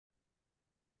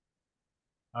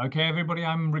Okay, everybody,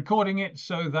 I'm recording it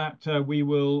so that so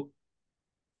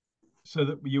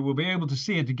that you will be able to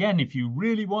see it again if you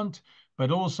really want,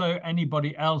 but also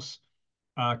anybody else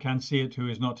can see it who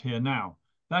is not here now.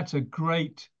 That's a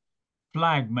great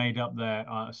flag made up there,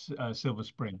 Silver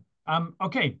Spring.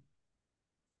 Okay,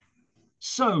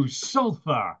 so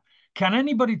sulfur. Can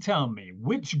anybody tell me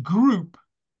which group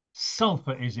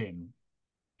sulfur is in?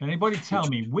 Can anybody tell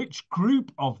me which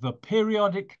group of the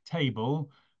periodic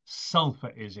table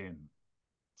sulfur is in?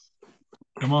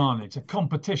 Come on, it's a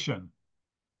competition.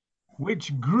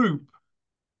 Which group?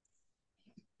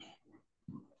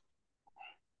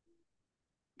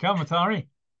 Come, Atari.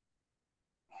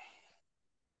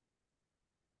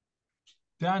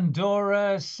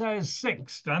 Dandora says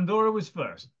 6. Dandora was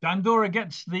first. Dandora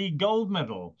gets the gold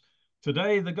medal.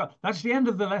 Today, that's the end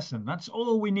of the lesson. That's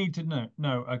all we need to know.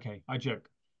 No, okay, I joke.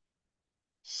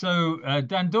 So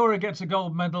Dandora gets a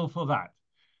gold medal for that.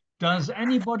 Does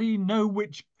anybody know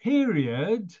which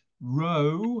period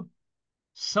row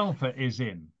sulfur is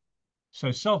in? So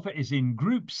sulfur is in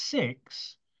group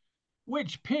 6.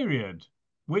 Which period,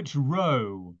 which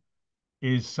row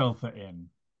is sulfur in?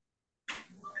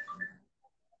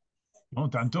 Oh,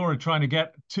 Dandora trying to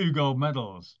get 2 gold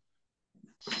medals.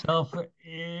 Sulfur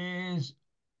is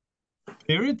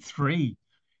period 3.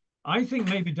 I think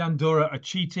maybe Dandora are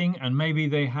cheating and maybe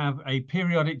they have a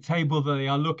periodic table that they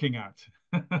are looking at.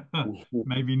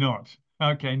 Maybe not.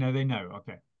 Okay, no, they know.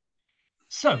 Okay.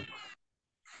 So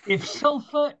if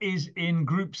sulfur is in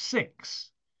group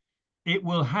 6, it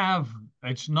will have,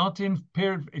 it's not in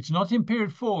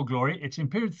period 4, Glory, it's in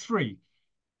period 3.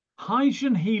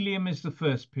 Hydrogen helium is the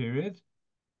first period,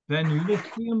 then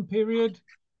lithium period,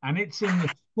 and it's in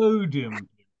the sodium.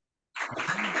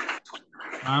 Okay?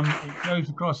 It goes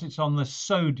across, it's on the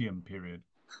sodium period.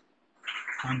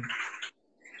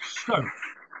 So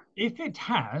if it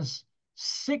has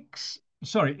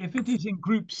if it is in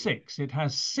group 6, it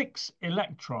has 6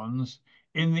 electrons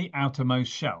in the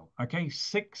outermost shell. Okay,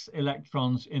 6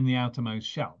 electrons in the outermost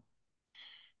shell.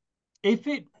 If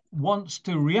it wants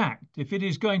to react, if it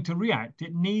is going to react,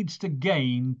 it needs to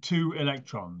gain 2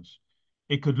 electrons.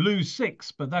 It could lose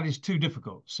 6, but that is too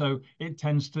difficult. So it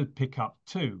tends to pick up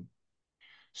 2.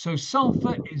 So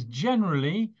sulfur is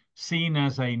generally seen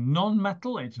as a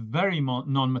non-metal. It's very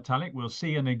non-metallic. We'll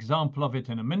see an example of it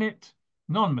in a minute.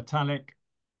 Non-metallic.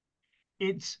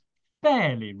 It's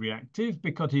fairly reactive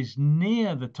because it's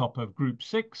near the top of group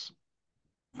 6.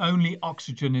 Only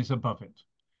oxygen is above it.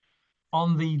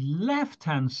 On the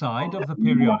left-hand side of the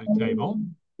periodic table,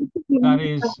 that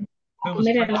is Silver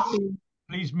Spring.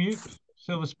 Please mute,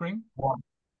 Silver Spring.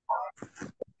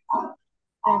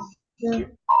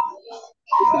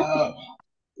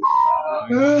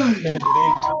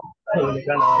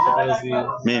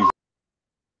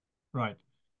 Right.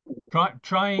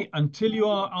 Try until you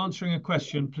are answering a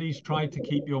question, please try to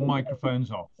keep your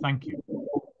microphones off. Thank you.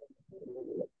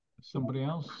 Somebody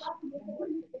else?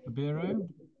 The bureau?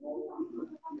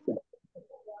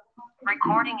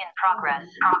 Recording in progress.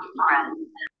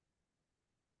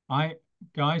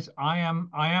 Guys, I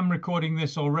am recording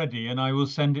this already, and I will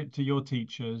send it to your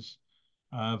teachers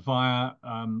via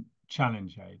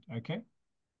Challenge Aid. Okay.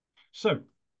 So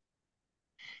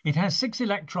it has 6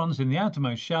 electrons in the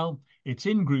outermost shell. It's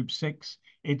in group 6.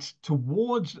 It's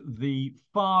towards the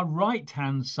far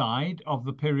right-hand side of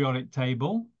the periodic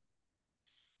table.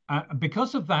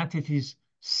 Because of that, it is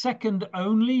second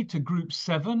only to group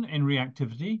 7 in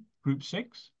reactivity, group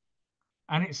 6.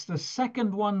 And it's the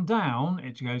second one down.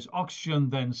 It goes oxygen,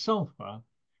 then sulfur.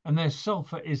 And their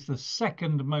sulfur is the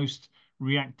second most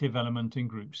reactive element in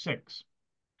group 6.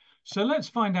 So let's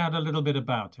find out a little bit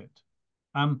about it.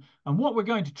 And what we're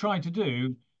going to try to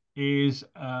do is,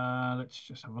 let's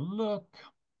just have a look.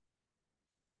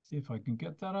 See if I can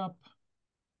get that up.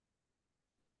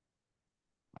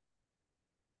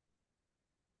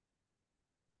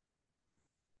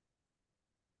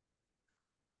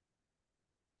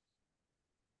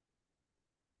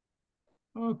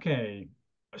 Okay,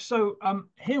 so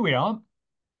here we are.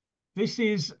 This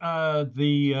is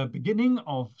the beginning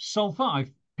of sulfur.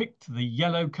 I've picked the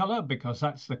yellow color because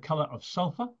that's the color of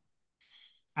sulfur.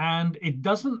 And it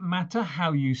doesn't matter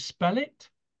how you spell it.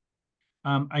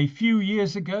 A few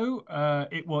years ago,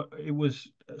 it was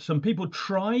some people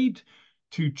tried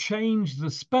to change the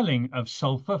spelling of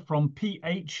sulfur from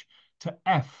PH to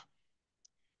F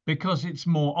because it's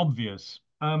more obvious.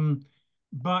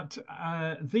 But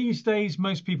these days,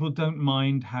 most people don't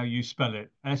mind how you spell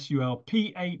it,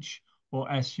 SULPH or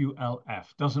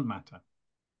SULF, doesn't matter.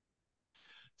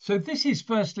 So this is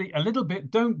firstly a little bit,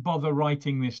 don't bother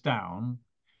writing this down.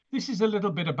 This is a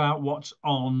little bit about what's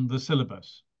on the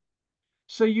syllabus.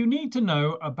 So you need to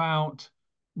know about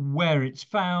where it's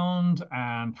found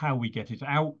and how we get it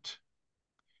out.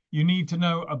 You need to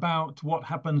know about what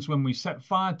happens when we set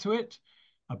fire to it,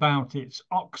 about its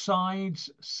oxides,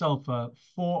 sulfur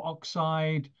 4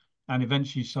 oxide, and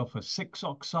eventually sulfur 6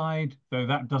 oxide, though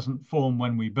that doesn't form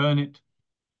when we burn it.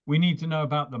 We need to know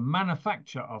about the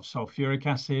manufacture of sulfuric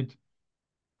acid,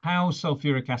 how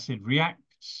sulfuric acid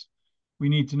reacts. We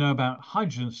need to know about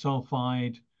hydrogen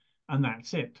sulfide, and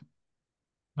that's it.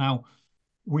 Now,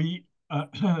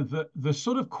 the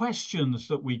sort of questions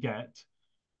that we get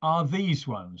are these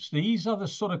ones. These are the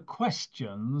sort of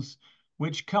questions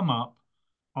which come up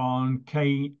on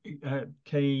KCNSE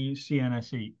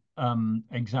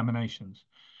examinations.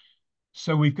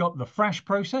 So we've got the fresh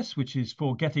process, which is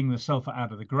for getting the sulfur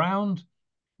out of the ground.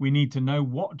 We need to know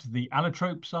what the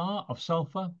allotropes are of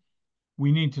sulfur.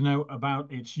 We need to know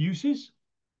about its uses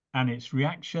and its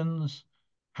reactions,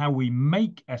 how we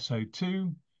make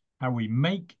SO2, how we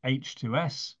make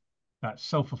H2S, that's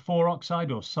sulfur 4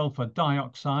 oxide or sulfur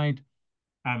dioxide,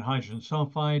 and hydrogen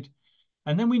sulfide.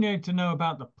 And then we need to know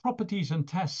about the properties and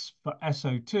tests for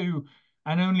SO2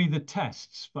 and only the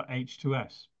tests for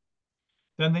H2S.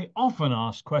 Then they often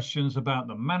ask questions about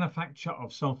the manufacture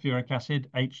of sulfuric acid,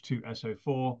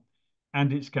 H2SO4,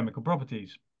 and its chemical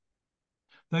properties,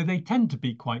 though they tend to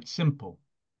be quite simple.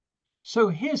 So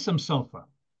here's some sulfur.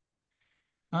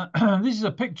 This is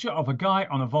a picture of a guy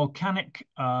on a volcanic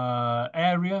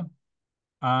area,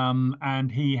 and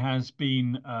he has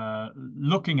been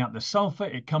looking at the sulfur.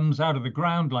 It comes out of the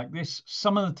ground like this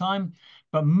some of the time,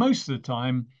 but most of the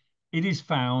time it is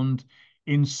found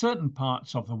in certain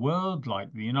parts of the world,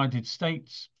 like the United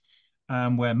States,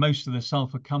 where most of the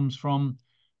sulfur comes from,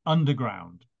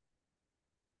 underground.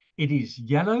 It is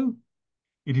yellow.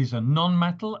 It is a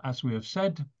non-metal, as we have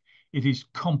said. It is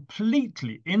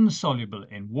completely insoluble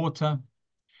in water,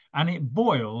 and it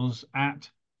boils at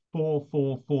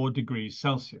 444 degrees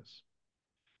Celsius.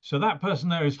 So that person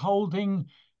there is holding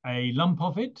a lump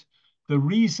of it. The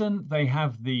reason they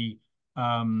have the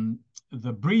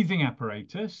breathing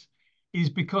apparatus is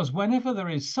because whenever there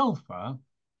is sulfur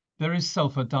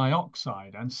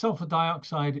dioxide, and sulfur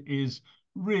dioxide is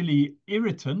really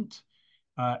irritant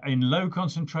in low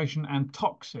concentration and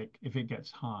toxic if it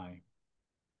gets high.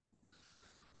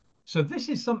 So this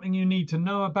is something you need to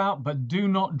know about, but do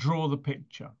not draw the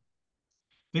picture.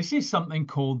 This is something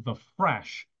called the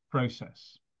fresh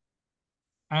process.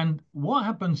 And what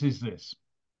happens is this.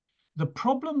 The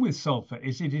problem with sulfur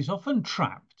is it is often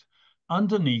trapped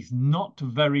underneath not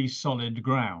very solid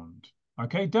ground.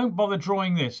 Okay, don't bother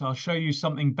drawing this. I'll show you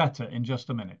something better in just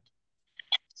a minute.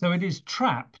 So it is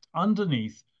trapped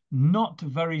underneath not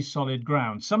very solid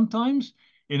ground. Sometimes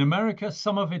in America,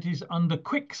 some of it is under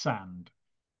quicksand.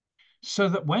 So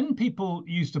that when people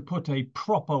used to put a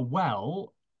proper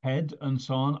well head and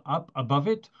so on up above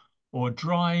it, or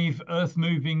drive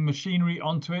earth-moving machinery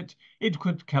onto it, it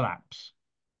could collapse.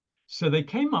 So they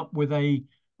came up with a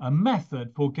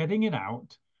method for getting it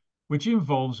out, which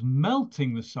involves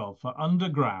melting the sulfur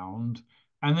underground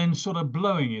and then sort of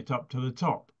blowing it up to the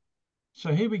top.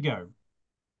 So here we go.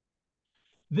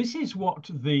 This is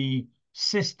what the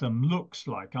system looks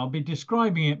like. I'll be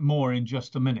describing it more in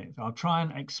just a minute. I'll try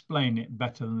and explain it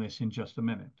better than this in just a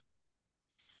minute.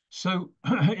 So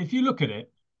if you look at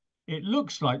it, it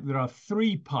looks like there are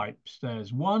 3 pipes.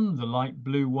 There's one, the light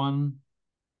blue one,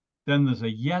 then there's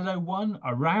a yellow one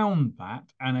around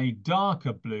that, and a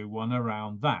darker blue one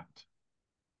around that.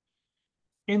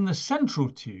 In the central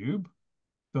tube,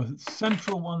 the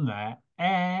central one there,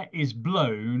 air is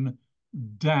blown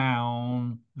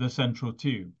down the central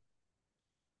tube.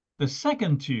 The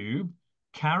second tube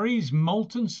carries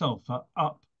molten sulfur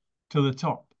up to the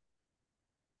top.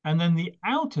 And then the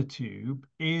outer tube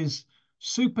is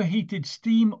superheated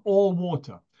steam or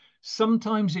water.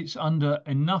 Sometimes it's under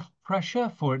enough pressure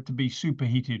for it to be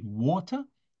superheated water,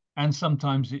 and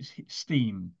sometimes it's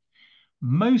steam.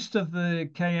 Most of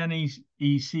the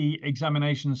KNEC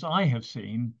examinations I have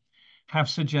seen have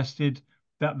suggested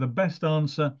that the best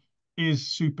answer is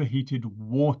superheated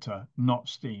water, not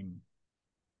steam.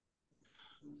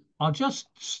 I'll just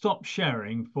stop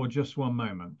sharing for just one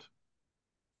moment.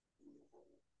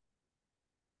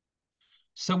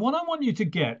 So what I want you to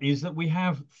get is that we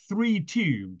have 3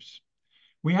 tubes.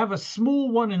 We have a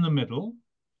small one in the middle,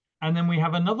 and then we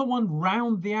have another one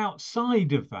round the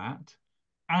outside of that,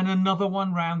 and another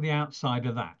one round the outside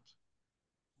of that.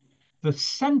 The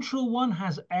central one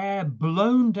has air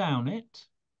blown down it.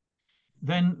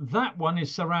 Then that one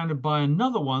is surrounded by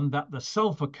another one that the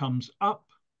sulfur comes up,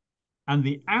 and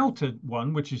the outer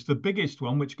one, which is the biggest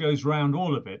one, which goes round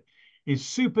all of it, is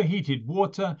superheated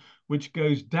water, which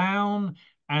goes down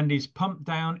and is pumped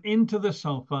down into the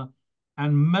sulfur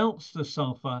and melts the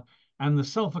sulfur, and the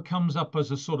sulfur comes up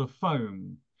as a sort of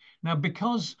foam. Now,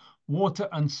 because water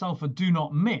and sulfur do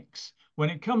not mix, when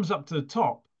it comes up to the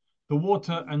top, the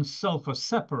water and sulfur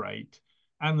separate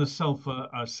and the sulfur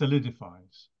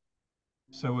solidifies.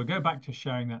 So we'll go back to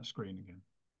sharing that screen again.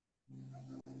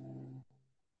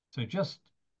 So just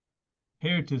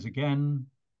here it is again.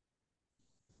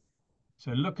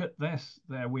 So look at this.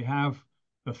 There we have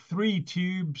the three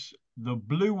tubes. The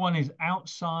blue one is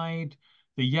outside,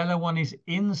 the yellow one is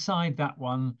inside that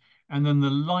one, and then the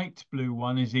light blue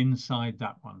one is inside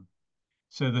that one.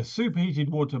 So the superheated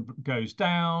water goes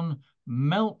down,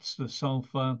 melts the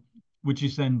sulfur, which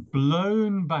is then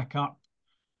blown back up,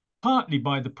 partly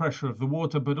by the pressure of the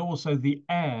water, but also the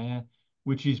air,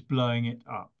 which is blowing it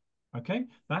up. Okay,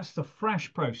 that's the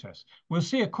fresh process. We'll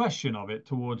see a question of it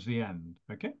towards the end.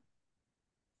 Okay.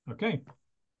 Okay.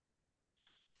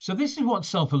 So this is what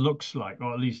sulfur looks like,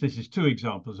 or at least this is two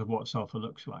examples of what sulfur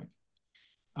looks like.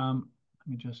 Let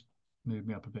me just move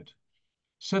me up a bit.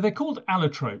 So they're called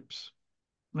allotropes.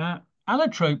 Now,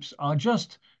 allotropes are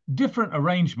just different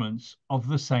arrangements of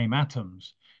the same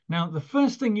atoms. Now, the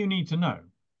first thing you need to know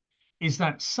is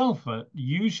that sulfur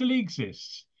usually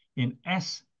exists in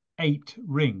S8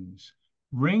 rings,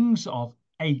 rings of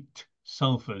 8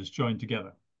 sulfurs joined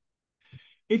together.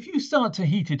 If you start to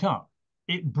heat it up,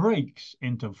 it breaks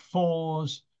into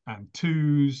 4s and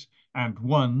 2s and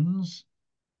 1s,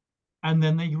 and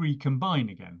then they recombine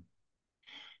again.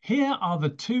 Here are the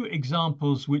two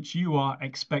examples which you are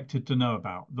expected to know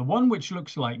about. The one which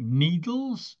looks like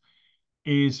needles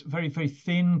is very, very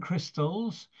thin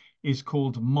crystals, is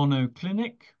called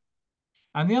monoclinic.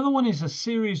 And the other one is a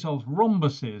series of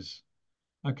rhombuses.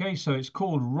 Okay, so it's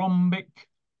called rhombic.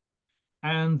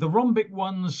 And the rhombic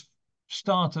ones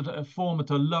form at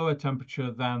a lower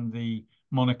temperature than the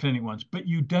monoclinic ones, but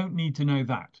you don't need to know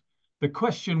that. The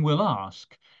question will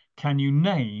ask, can you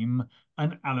name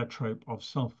an allotrope of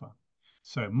sulfur?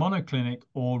 So monoclinic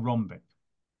or rhombic.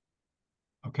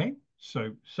 Okay,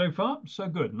 so far, so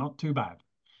good, not too bad.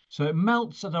 So it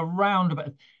melts at around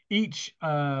about each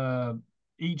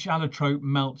allotrope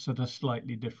melts at a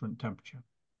slightly different temperature,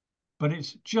 but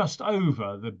it's just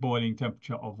over the boiling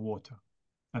temperature of water.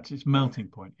 That's its melting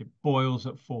point. It boils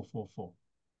at 444.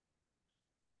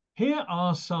 Here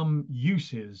are some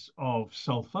uses of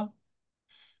sulfur,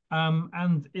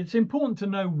 and it's important to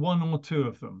know one or two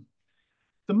of them.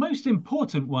 The most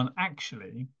important one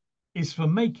actually is for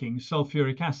making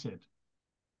sulfuric acid.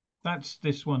 That's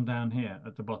this one down here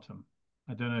at the bottom.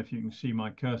 I don't know if you can see my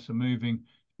cursor moving.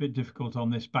 It's a bit difficult on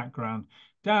this background.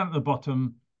 Down at the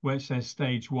bottom where it says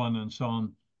stage 1 and so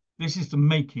on, this is the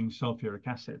making sulfuric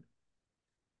acid.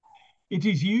 It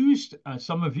is used,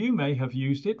 some of you may have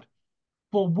used it,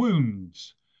 for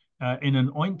wounds in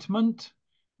an ointment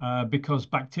because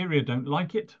bacteria don't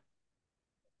like it.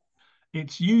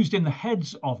 It's used in the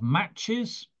heads of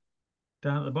matches,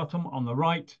 down at the bottom on the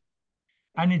right,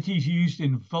 and it is used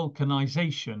in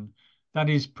vulcanization, that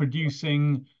is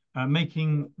producing,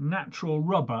 making natural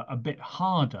rubber a bit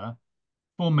harder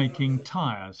for making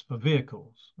tires for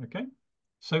vehicles, okay?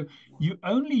 So you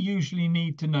only usually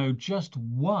need to know just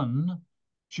one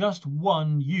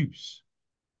use.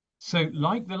 So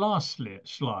like the last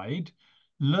slide,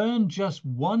 learn just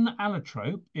one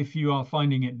allotrope if you are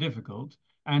finding it difficult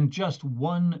and just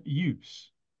one use.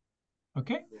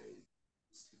 Okay?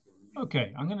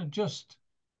 Okay, I'm going to just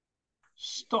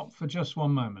stop for just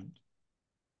one moment.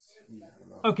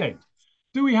 Okay,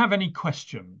 do we have any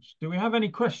questions? Do we have any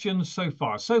questions so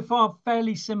far? So far,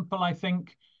 fairly simple, I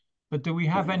think. But do we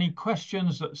have any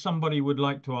questions that somebody would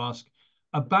like to ask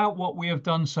about what we have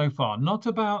done so far? Not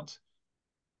about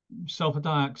sulfur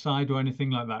dioxide or anything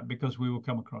like that, because we will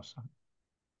come across that.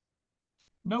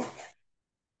 No?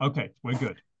 Okay, we're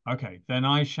good. Okay, then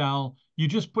you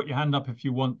just put your hand up if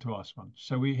you want to ask one.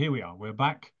 So here we are, we're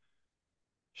back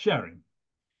sharing.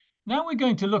 Now we're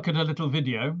going to look at a little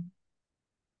video.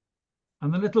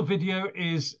 And the little video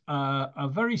is a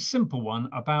very simple one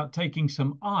about taking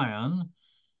some iron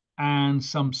and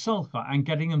some sulfur and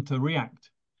getting them to react.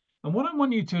 And what I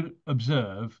want you to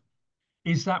observe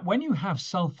is that when you have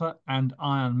sulfur and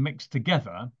iron mixed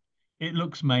together, it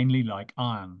looks mainly like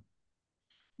iron.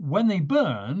 When they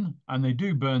burn, and they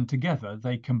do burn together,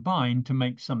 they combine to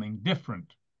make something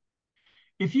different.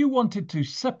 If you wanted to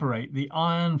separate the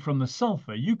iron from the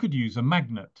sulfur, you could use a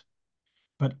magnet.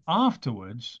 But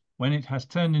afterwards, when it has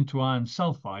turned into iron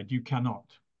sulfide, you cannot.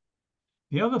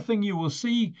 The other thing you will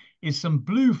see is some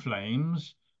blue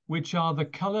flames, which are the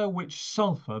color which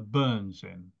sulfur burns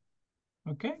in.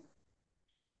 Okay?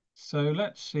 So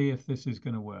let's see if this is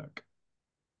going to work.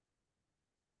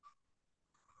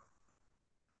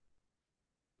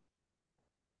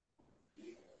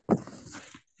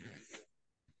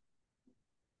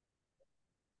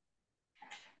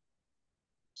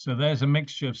 So there's a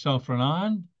mixture of sulfur and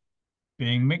iron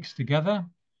being mixed together.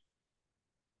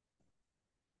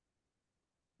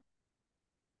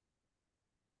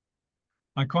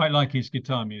 I quite like his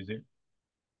guitar music.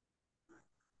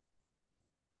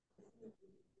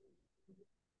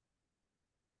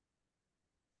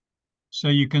 So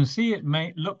you can see it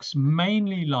looks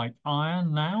mainly like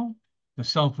iron now. The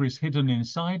sulfur is hidden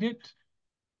inside it.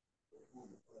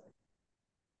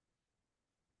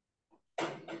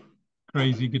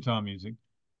 Crazy guitar music.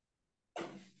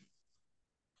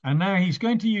 And now he's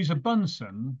going to use a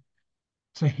Bunsen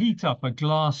to heat up a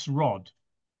glass rod.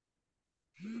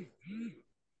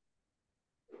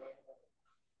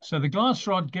 So the glass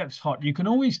rod gets hot. You can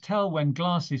always tell when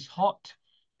glass is hot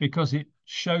because it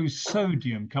shows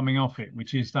sodium coming off it,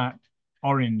 which is that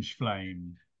orange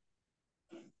flame.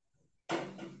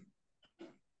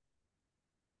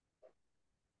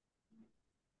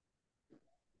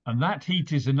 And that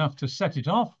heat is enough to set it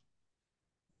off.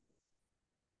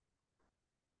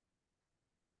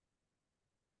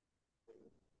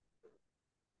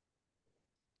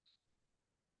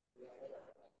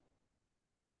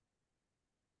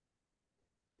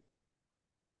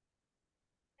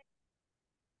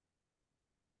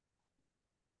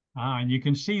 And you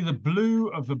can see the blue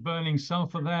of the burning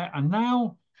sulfur there. And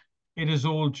now it is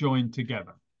all joined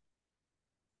together.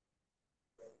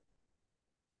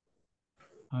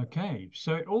 Okay,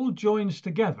 so it all joins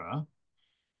together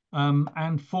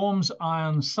and forms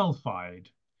iron sulfide.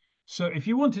 So if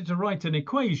you wanted to write an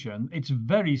equation, it's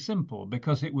very simple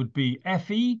because it would be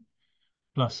Fe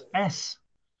plus S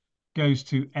goes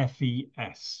to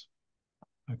FeS.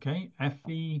 Okay,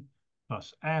 Fe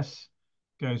plus S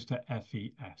goes to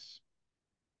FeS.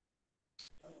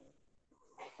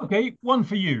 Okay, one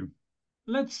for you.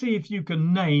 Let's see if you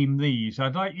can name these.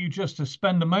 I'd like you just to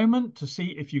spend a moment to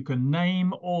see if you can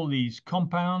name all these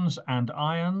compounds and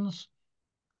ions.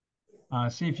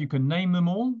 See if you can name them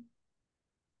all.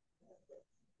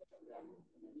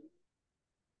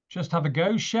 Just have a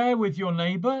go. Share with your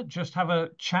neighbor. Just have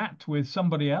a chat with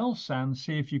somebody else and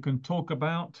see if you can talk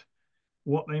about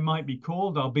what they might be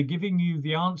called. I'll be giving you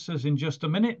the answers in just a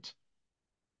minute.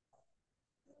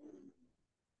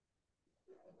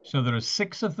 So there are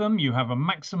 6 of them. You have a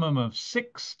maximum of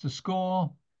 6 to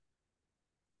score.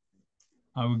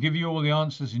 I will give you all the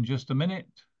answers in just a minute.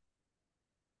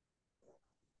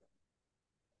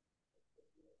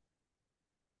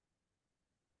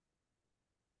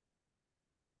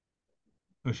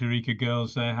 Usharika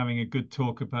girls there having a good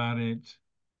talk about it.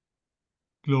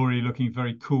 Glory looking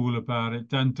very cool about it.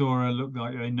 Dandora look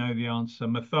like they know the answer.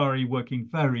 Mathari working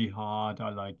very hard. I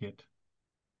like it.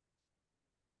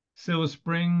 Silver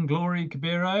Spring, Glory,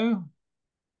 Kabiro.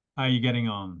 How are you getting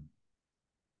on?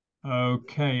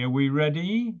 Okay, are we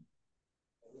ready?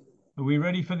 Are we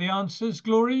ready for the answers,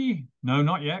 Glory? No,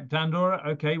 not yet. Dandora,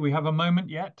 okay, we have a moment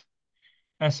yet.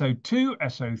 SO2,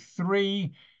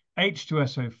 SO3,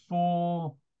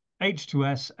 H2SO4,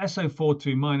 H2S,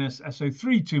 SO42 minus,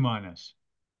 SO32 minus.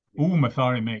 Ooh,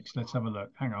 Mathari mix. Let's have a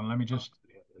look. Hang on,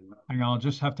 hang on. I'll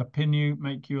just have to pin you,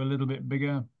 make you a little bit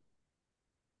bigger.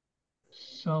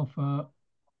 Sulfur.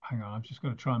 Hang on, I've just got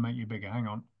to try and make you bigger. Hang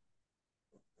on.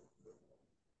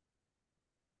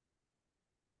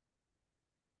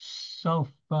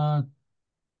 Sulfur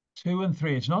 2 and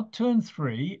 3. It's not 2 and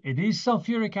 3. It is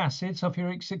sulfuric acid,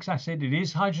 sulfuric 6 acid. It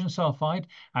is hydrogen sulfide,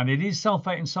 and it is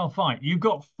sulfate and sulfite. You've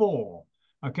got 4.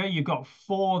 Okay, you've got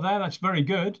 4 there. That's very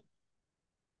good.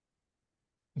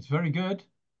 It's very good.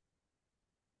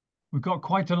 We've got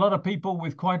quite a lot of people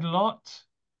with quite a lot.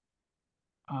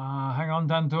 Hang on,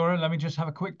 Dandora. Let me just have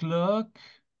a quick look.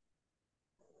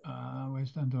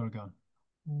 Where's Dandora gone?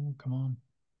 Oh, come on.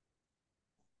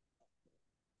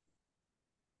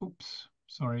 Oops,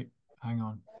 sorry. Hang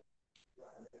on.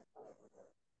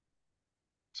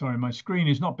 Sorry, my screen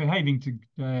is not behaving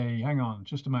today. Hang on,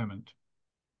 just a moment.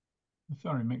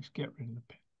 Sorry, mix, get rid of the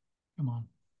pin. Come on.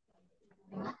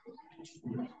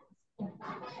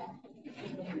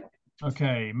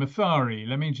 Okay, Mathari,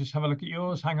 let me just have a look at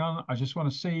yours. Hang on, I just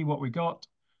want to see what we got.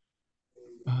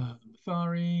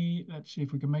 Mathari, let's see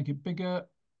if we can make it bigger.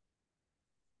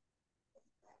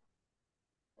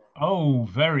 Oh,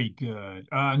 very good.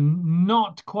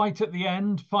 Not quite at the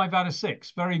end. 5 out of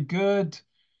 6. Very good.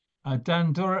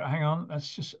 Dandora, hang on.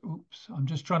 Let's just, oops. I'm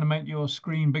just trying to make your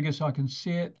screen bigger so I can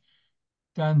see it.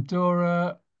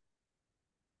 Dandora,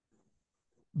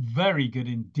 very good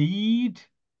indeed.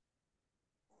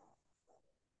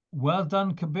 Well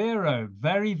done, Kabiro.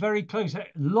 Very, very close.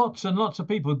 Lots and lots of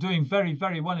people doing very,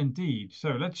 very well indeed. So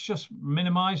let's just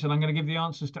minimize, and I'm going to give the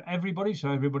answers to everybody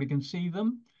so everybody can see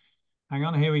them. Hang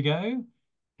on, here we go.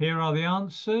 Here are the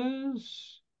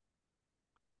answers.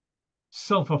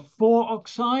 Sulfur 4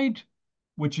 oxide,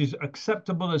 which is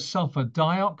acceptable as sulfur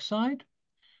dioxide.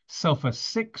 Sulfur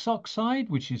 6 oxide,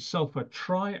 which is sulfur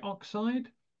trioxide.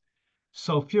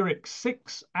 Sulfuric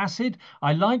 6 acid.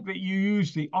 I like that you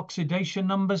use the oxidation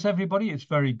numbers, everybody. It's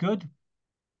very good.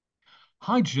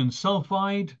 Hydrogen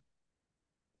sulfide,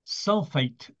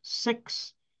 sulfate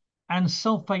 6, and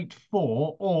sulfate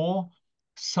 4, or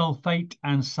sulfate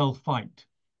and sulfite.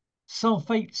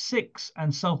 Sulfate 6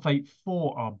 and sulfate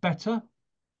 4 are better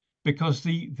because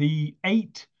the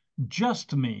 8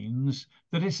 just means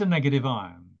that it's a negative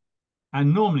ion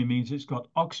and normally means it's got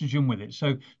oxygen with it.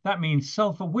 So that means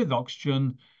sulfur with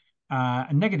oxygen,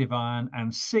 a negative ion,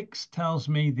 and 6 tells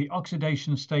me the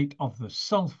oxidation state of the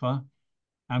sulfur,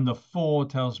 and the 4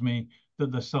 tells me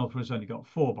that the sulfur has only got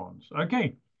 4 bonds.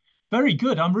 Okay, very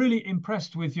good. I'm really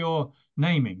impressed with your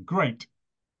naming. Great.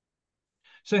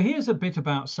 So here's a bit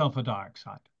about sulfur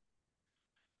dioxide.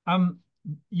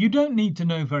 You don't need to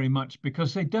know very much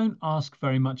because they don't ask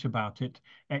very much about it,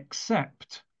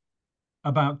 except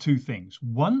about two things.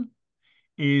 One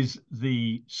is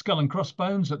the skull and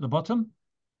crossbones at the bottom,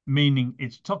 meaning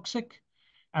it's toxic.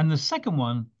 And the second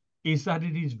one is that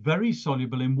it is very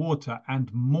soluble in water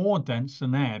and more dense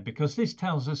than air, because this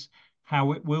tells us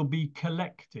how it will be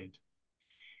collected.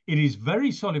 It is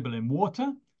very soluble in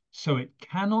water, so it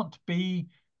cannot be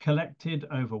collected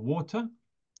over water,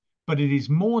 but it is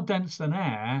more dense than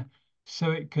air,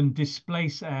 so it can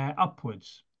displace air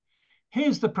upwards.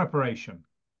 Here's the preparation.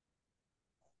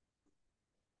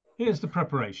 Here's the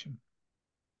preparation.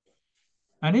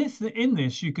 And in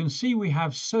this, you can see we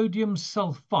have sodium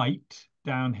sulfite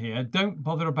down here. Don't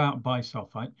bother about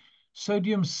bisulfite.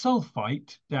 Sodium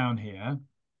sulfite down here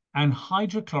and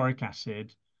hydrochloric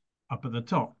acid up at the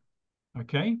top.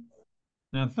 Okay.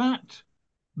 Now that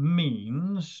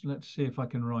means, let's see if I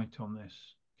can write on this.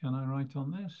 Can I write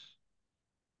on this?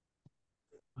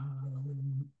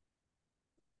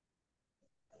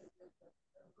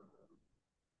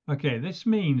 Okay, this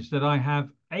means that I have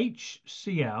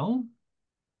HCl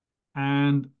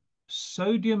and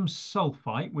sodium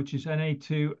sulfite, which is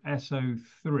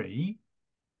Na2SO3.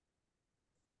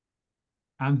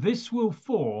 And this will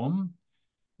form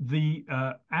the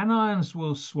anions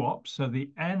will swap. So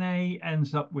the Na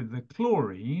ends up with the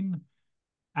chlorine,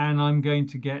 and I'm going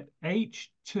to get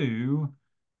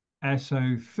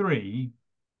H2SO3.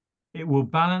 It will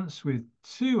balance with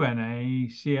two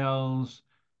NaCls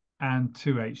and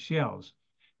two HCls.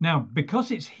 Now, because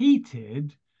it's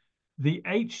heated, the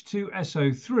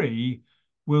H2SO3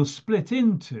 will split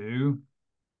into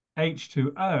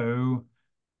H2O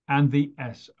and the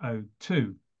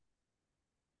SO2.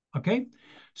 Okay,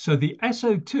 so the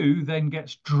SO2 then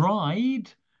gets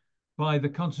dried by the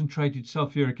concentrated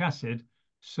sulfuric acid.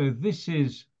 So this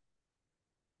is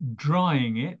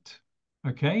drying it,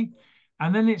 okay?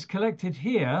 And then it's collected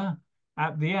here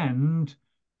at the end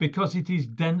because it is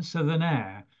denser than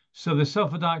air. So the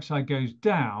sulfur dioxide goes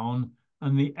down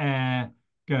and the air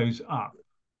goes up.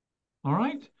 All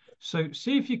right? So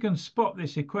see if you can spot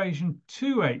this equation: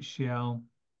 2HCl,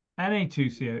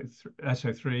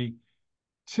 Na2SO3,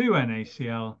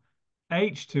 2NaCl,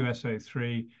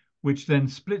 H2SO3, which then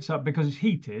splits up because it's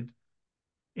heated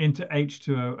into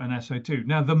H2O and SO2.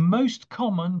 Now, the most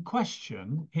common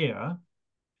question here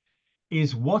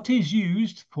is what is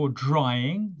used for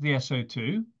drying the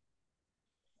SO2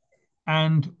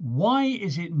 and why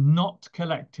is it not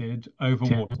collected over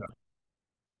water?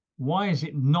 Why is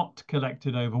it not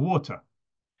collected over water?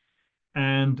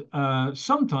 And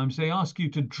sometimes they ask you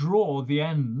to draw the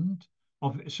end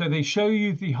of it. So they show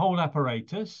you the whole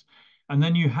apparatus, and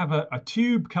then you have a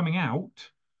tube coming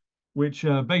out, which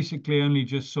basically only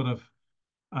just sort of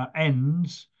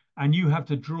ends, and you have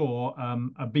to draw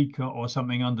a beaker or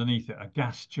something underneath it, a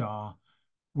gas jar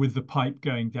with the pipe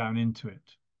going down into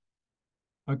it.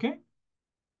 Okay,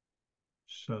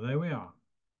 so there we are.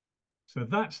 So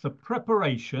that's the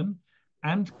preparation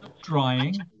and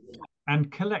drying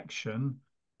and collection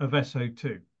of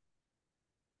SO2.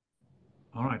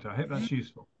 All right, I hope that's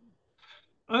useful.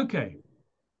 Okay,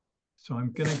 so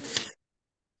I'm going to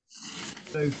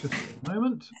those just for a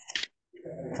moment.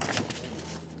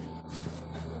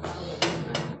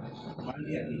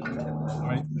 All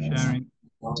right, sharing.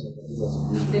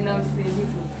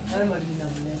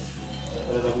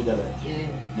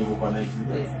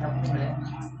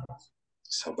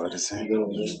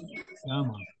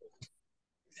 Come on.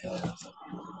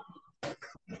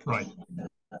 Right.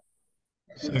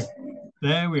 So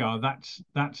there we are. That's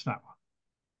that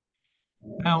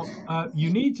one. Now, you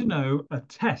need to know a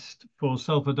test for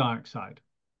sulfur dioxide.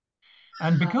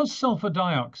 And because sulfur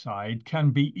dioxide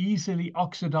can be easily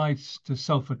oxidized to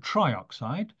sulfur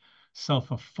trioxide,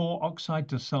 sulfur 4 oxide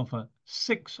to sulfur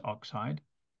 6 oxide,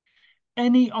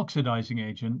 any oxidizing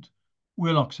agent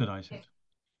will oxidize it.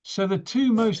 So the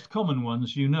two most common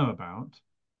ones you know about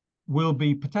will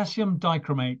be potassium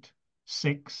dichromate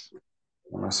 6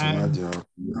 and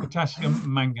potassium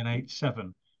manganate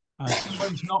 7.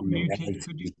 Somebody's not muted.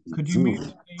 Could you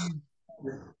mute, please?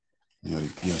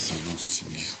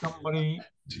 Somebody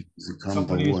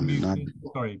is muted.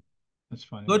 Sorry, that's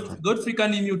fine. Godfrey,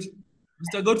 kindly mute.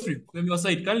 Mr. Godfrey, from your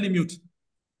side, kindly mute.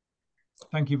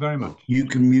 Thank you very much. You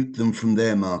can mute them from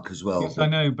there, Mark, as well. Yes, I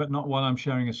know, but not while I'm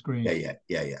sharing a screen. Yeah.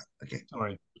 Okay.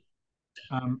 Sorry.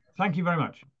 Thank you very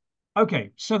much.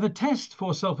 Okay, so the test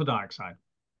for sulfur dioxide.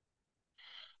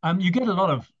 You get a lot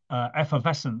of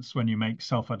effervescence when you make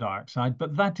sulfur dioxide,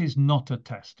 but that is not a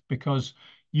test because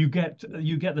you get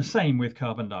the same with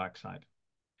carbon dioxide.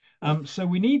 So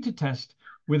we need to test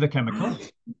with a chemical,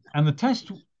 and the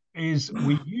test is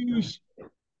we use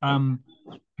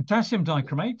potassium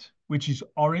dichromate, which is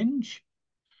orange.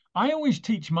 I always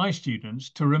teach my students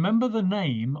to remember the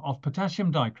name of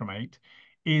potassium dichromate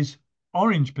is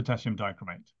orange potassium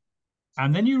dichromate.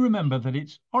 And then you remember that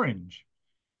it's orange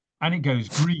and it goes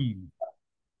green.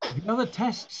 The other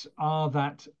tests are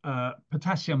that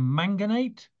potassium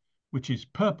manganate, which is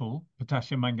purple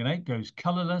potassium manganate, goes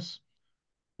colorless,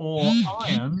 or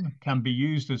iron can be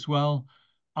used as well.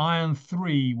 Iron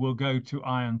 3 will go to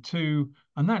iron 2,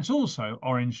 and that's also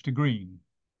orange to green.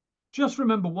 Just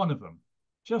remember one of them.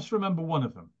 Just remember one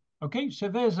of them. Okay, so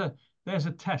there's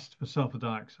a test for sulfur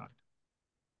dioxide.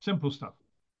 Simple stuff.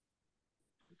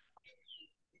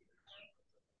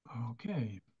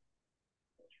 Okay.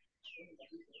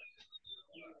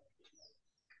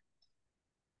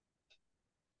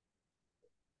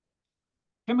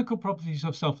 Chemical properties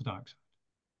of sulfur dioxide.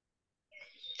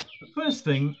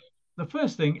 The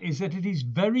first thing is that it is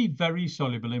very, very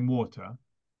soluble in water,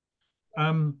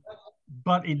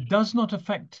 but it does not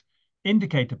affect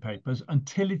indicator papers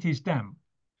until it is damp.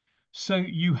 So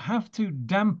you have to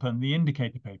dampen the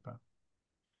indicator paper.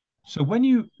 So when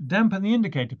you dampen the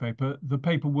indicator paper, the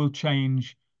paper will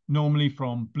change normally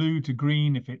from blue to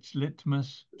green if it's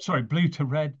litmus, sorry, blue to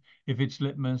red if it's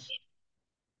litmus,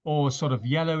 or sort of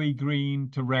yellowy green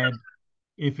to red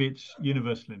if it's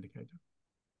universal indicator.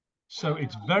 So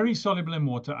it's very soluble in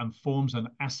water and forms an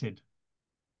acid.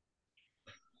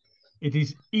 It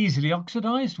is easily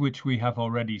oxidized, which we have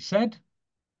already said,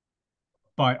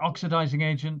 by oxidizing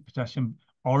agent,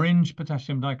 orange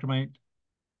potassium dichromate,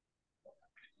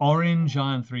 orange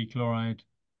iron 3 chloride,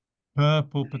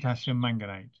 purple potassium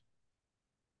manganate.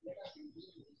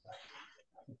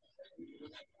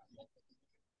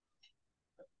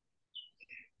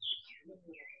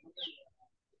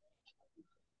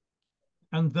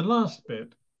 And the last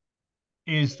bit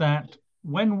is that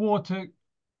when water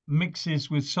mixes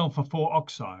with sulfur 4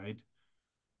 oxide,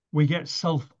 we get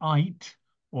sulfite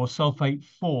or sulfate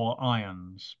 4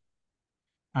 ions,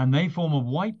 and they form a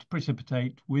white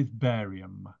precipitate with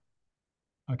barium.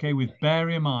 Okay, with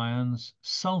barium ions,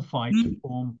 sulfite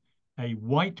form a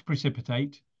white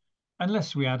precipitate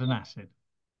unless we add an acid.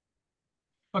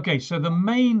 Okay, so the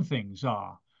main things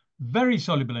are very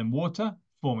soluble in water,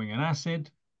 forming an acid,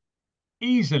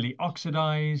 easily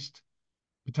oxidized,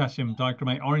 potassium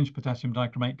dichromate, orange potassium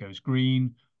dichromate goes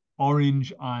green,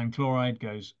 orange iron chloride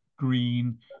goes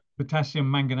green, potassium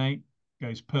manganate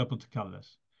goes purple to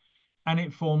colorless, and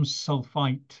it forms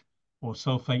sulfite or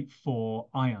sulfate 4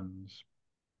 ions.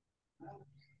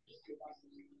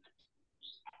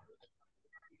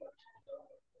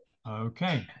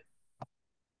 Okay,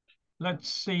 let's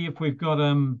see if we've got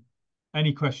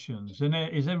any questions. And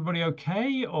is everybody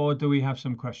okay, or do we have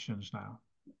some questions now?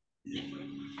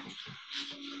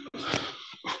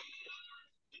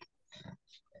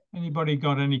 Anybody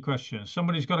got any questions?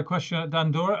 Somebody's got a question at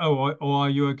Dandora? Oh, or are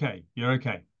you okay? You're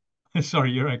okay.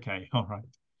 Sorry, you're okay. All right.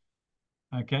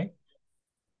 Okay.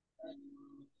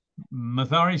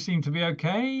 Mathari seemed to be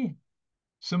okay.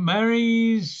 St.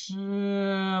 Mary's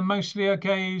mostly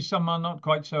okay. Some are not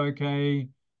quite so okay.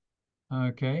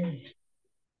 Okay.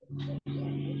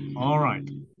 All right.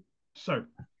 So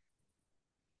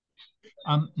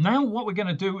now what we're going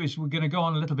to do is we're going to go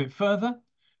on a little bit further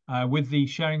with the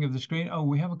sharing of the screen. Oh,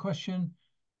 we have a question.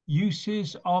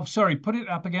 Uses of, sorry, put it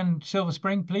up again, Silver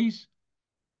Spring, please.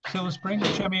 Silver Spring,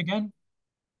 show me again.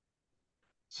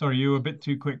 Sorry, you were a bit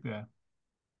too quick there.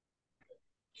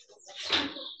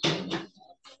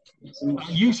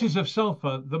 Uses of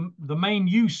sulfur, the main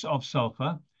use of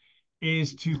sulfur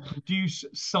is to produce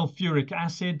sulfuric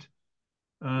acid,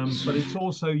 but it's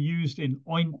also used in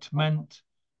ointment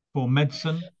for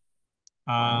medicine,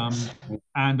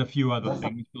 and a few other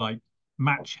things like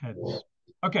match heads.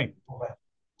 Okay,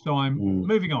 so I'm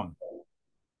moving on.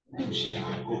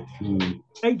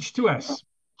 H2S,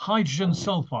 hydrogen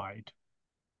sulfide.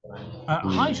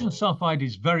 Hydrogen sulfide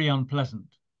is very unpleasant.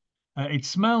 It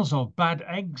smells of bad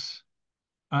eggs.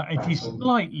 It is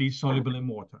slightly soluble in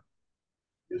water.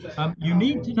 You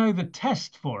need to know the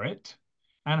test for it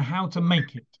and how to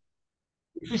make it.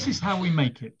 This is how we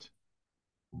make it.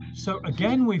 So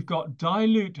again, we've got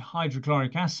dilute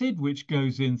hydrochloric acid, which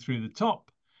goes in through the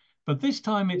top, but this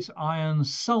time it's iron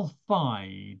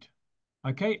sulfide.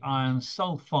 Okay, iron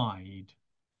sulfide.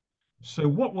 So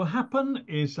what will happen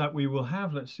is that we will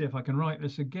have, let's see if I can write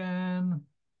this again.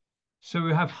 So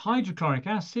we have hydrochloric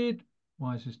acid.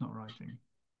 Why is this not writing?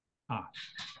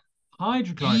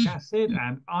 Hydrochloric acid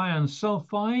and iron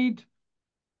sulfide.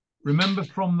 Remember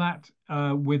from that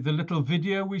with the little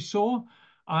video we saw,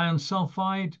 iron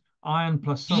sulfide, iron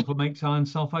plus sulfur makes iron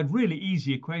sulfide. Really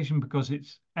easy equation because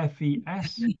it's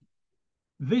FeS.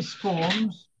 This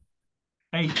forms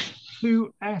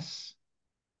H2S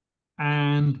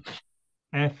and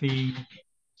FeCl2.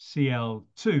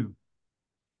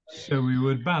 So we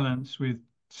would balance with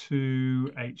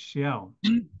 2HCl.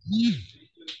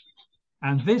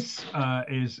 And this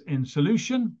is in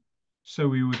solution. So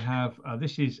we would have,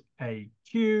 this is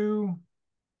AQ,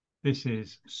 this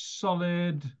is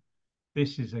solid,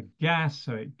 this is a gas,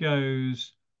 so it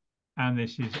goes, and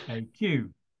this is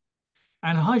AQ.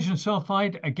 And hydrogen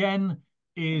sulfide, again,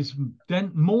 is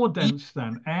more dense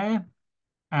than air,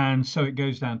 and so it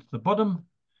goes down to the bottom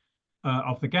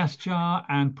of the gas jar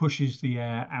and pushes the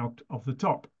air out of the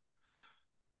top.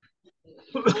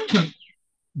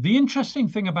 The interesting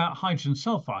thing about hydrogen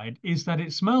sulfide is that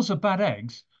it smells of bad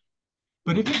eggs,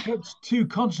 but if it gets too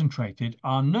concentrated,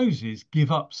 our noses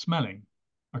give up smelling.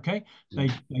 Okay,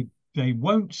 they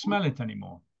won't smell it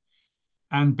anymore.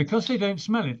 And because they don't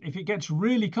smell it, if it gets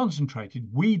really concentrated,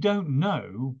 we don't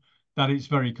know that it's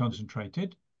very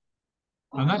concentrated.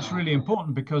 And that's really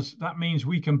important because that means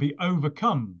we can be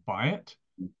overcome by it.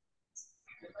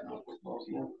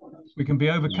 We can be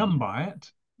overcome by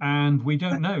it, and we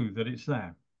don't know that it's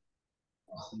there.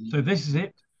 So this is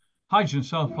it. Hydrogen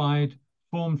sulfide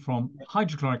formed from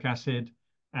hydrochloric acid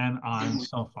and iron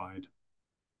sulfide.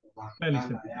 Fairly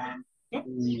simple. Yep.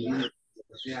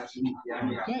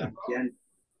 Okay.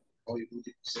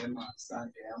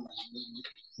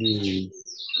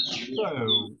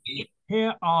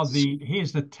 So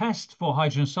here's the test for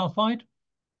hydrogen sulfide.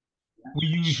 We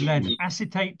use lead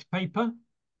acetate paper.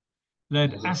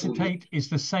 Lead acetate is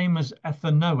the same as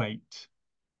ethanoate.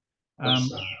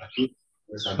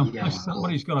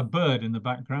 Somebody's got a bird in the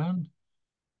background.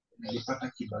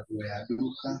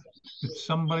 Could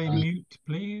somebody mute,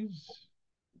 please?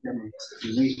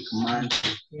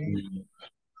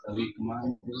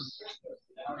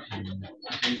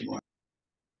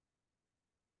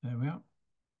 There we are.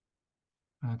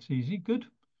 That's easy, good.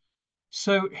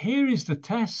 So here is the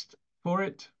test for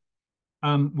it.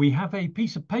 We have a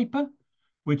piece of paper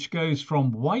which goes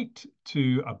from white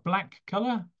to a black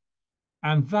color,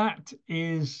 and that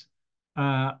is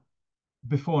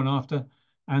before and after.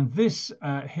 And this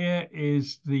here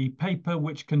is the paper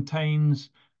which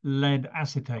contains lead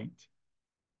acetate.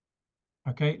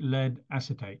 Okay, lead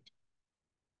acetate.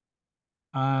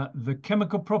 The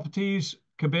chemical properties,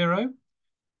 Kabiro,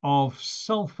 of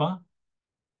sulfur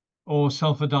or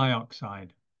sulfur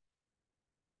dioxide.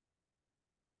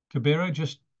 Kabiro,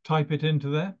 just type it into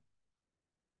there.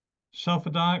 Sulfur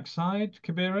dioxide,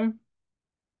 Kabiro.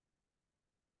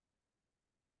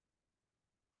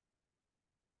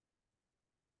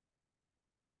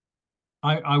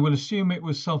 I will assume it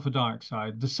was sulfur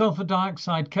dioxide. The sulfur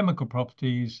dioxide chemical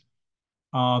properties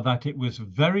are that it was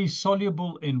very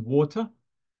soluble in water,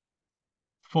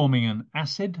 forming an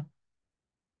acid.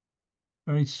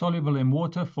 Very soluble in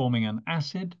water, forming an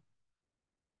acid.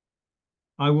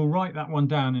 I will write that one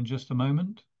down in just a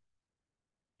moment.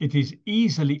 It is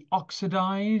easily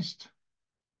oxidized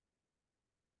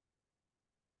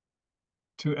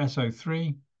to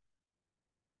SO3.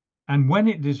 And when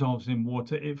it dissolves in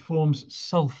water, it forms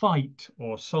sulfite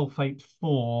or sulfate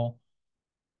 4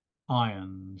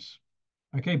 ions.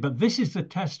 Okay, but this is the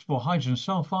test for hydrogen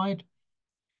sulfide.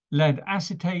 Lead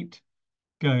acetate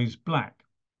goes black.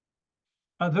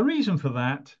 The reason for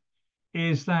that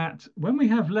is that when we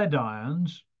have lead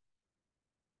ions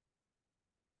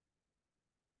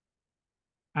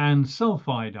and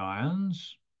sulfide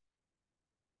ions,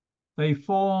 they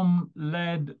form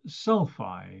lead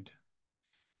sulfide,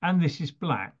 and this is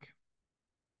black,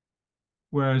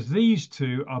 whereas these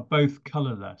two are both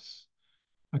colorless.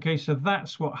 Okay, so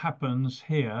that's what happens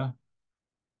here.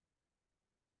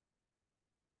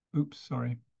 Oops,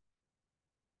 sorry.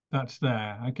 That's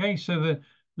there. Okay, so the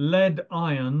lead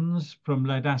ions from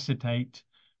lead acetate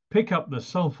pick up the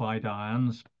sulfide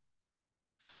ions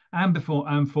and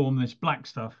form this black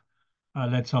stuff,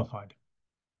 lead sulfide.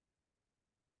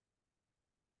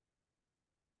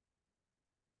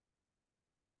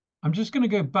 I'm just going to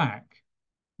go back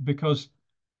because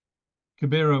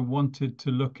Kabira wanted to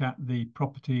look at the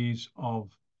properties of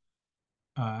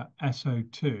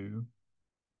SO2.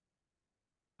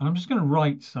 And I'm just going to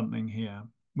write something here,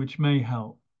 which may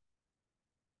help.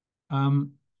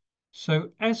 So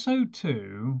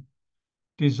SO2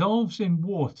 dissolves in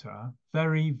water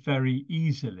very, very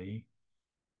easily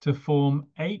to form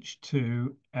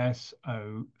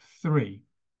H2SO3.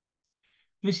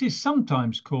 This is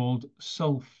sometimes called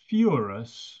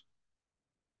sulfurous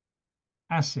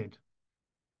acid.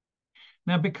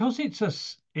 Now, because it's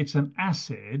an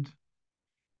acid,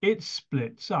 it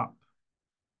splits up.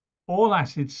 All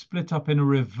acids split up in a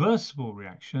reversible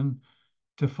reaction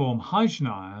to form hydrogen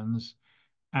ions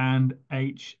and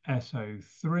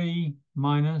HSO3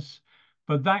 minus,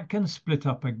 but that can split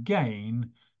up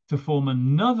again to form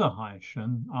another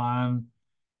hydrogen ion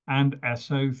and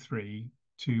SO3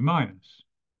 2 minus.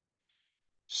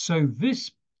 So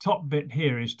this top bit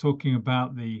here is talking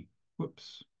about the,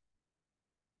 whoops,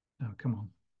 oh, come on.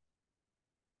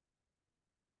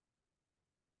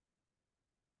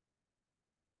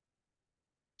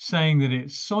 Saying that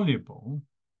it's soluble.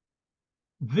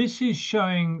 This is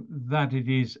showing that it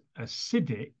is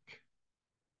acidic,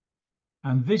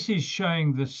 and this is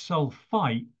showing the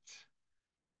sulfite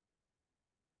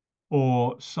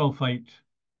or sulfate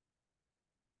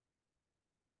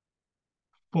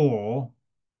 4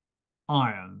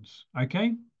 ions,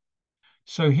 okay?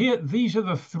 So here, these are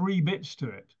the 3 bits to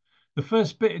it. The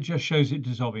first bit, it just shows it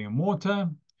dissolving in water.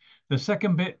 The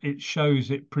second bit, it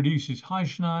shows it produces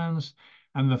hydrogen ions.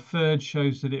 And the third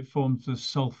shows that it forms the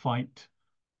sulfite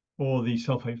or the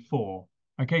sulfate 4.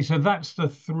 Okay, so that's the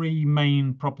 3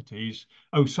 main properties.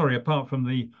 Oh, sorry, apart from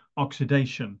the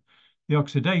oxidation. The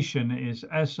oxidation is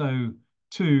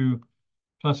SO2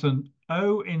 plus an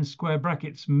O in square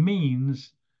brackets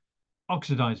means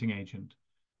oxidizing agent,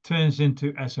 turns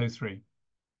into SO3.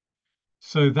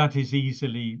 So that is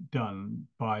easily done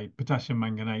by potassium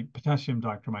manganate, potassium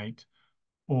dichromate,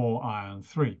 or iron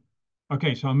 3.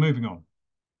 Okay, so I'm moving on.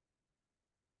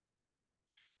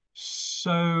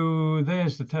 So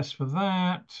there's the test for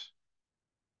that.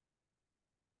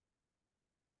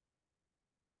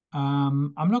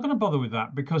 I'm not going to bother with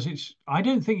that because I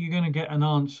don't think you're going to get an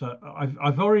answer.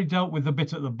 I've already dealt with the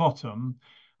bit at the bottom.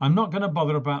 I'm not going to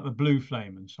bother about the blue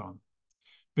flame and so on,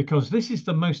 because this is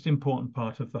the most important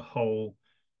part of the whole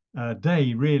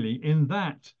day, really, in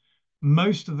that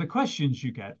most of the questions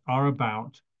you get are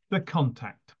about the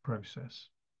contact process.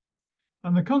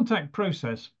 And the contact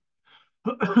process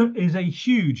is a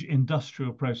huge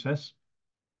industrial process.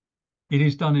 It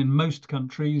is done in most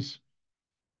countries.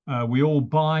 We all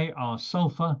buy our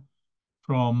sulfur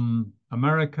from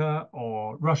America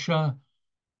or Russia,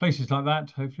 places like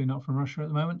that, hopefully not from Russia at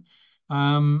the moment.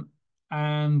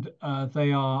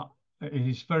 It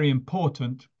is very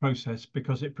important process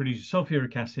because it produces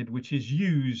sulfuric acid, which is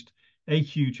used a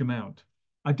huge amount.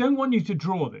 I don't want you to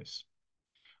draw this.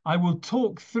 I will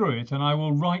talk through it and I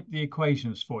will write the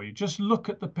equations for you. Just look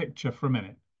at the picture for a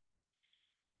minute.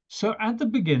 So at the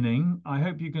beginning, I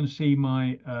hope you can see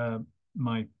my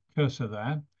cursor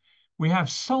there. We have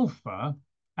sulfur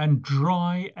and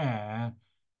dry air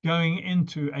going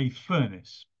into a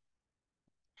furnace.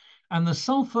 And the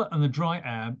sulfur and the dry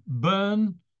air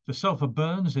the sulfur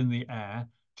burns in the air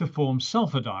to form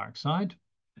sulfur dioxide,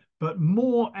 but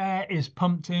more air is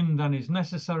pumped in than is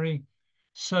necessary.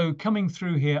 So coming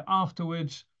through here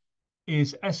afterwards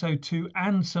is SO2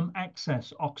 and some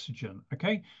excess oxygen,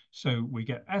 okay? So we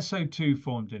get SO2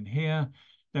 formed in here,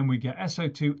 then we get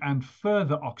SO2 and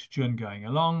further oxygen going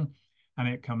along, and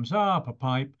it comes up a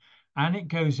pipe, and it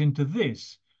goes into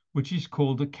this, which is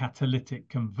called a catalytic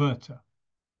converter,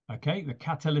 okay? The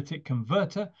catalytic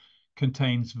converter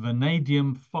contains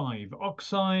vanadium 5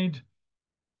 oxide,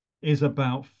 is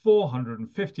about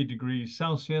 450 degrees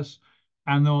Celsius,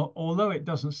 and although it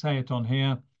doesn't say it on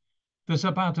here, there's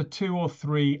about a 2 or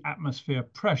 3 atmosphere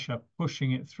pressure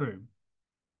pushing it through.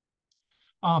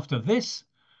 After this,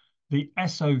 the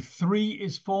SO3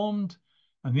 is formed,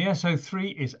 and the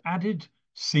SO3 is added,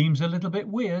 seems a little bit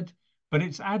weird, but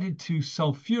it's added to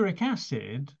sulfuric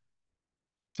acid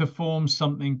to form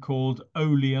something called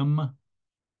oleum,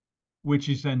 which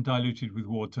is then diluted with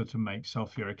water to make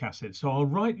sulfuric acid. So I'll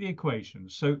write the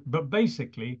equations. But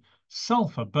basically,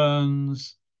 sulfur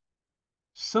burns,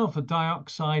 sulfur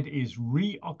dioxide is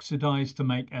reoxidized to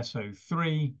make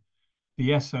SO3. The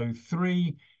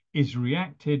SO3 is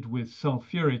reacted with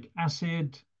sulfuric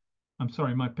acid. I'm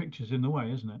sorry, my picture's in the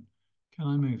way, isn't it? Can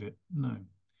I move it? No,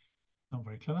 not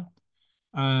very clever.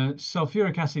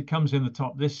 Sulfuric acid comes in the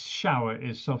top. This shower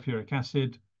is sulfuric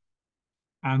acid,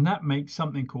 and that makes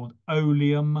something called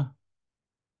oleum,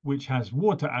 which has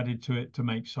water added to it to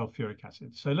make sulfuric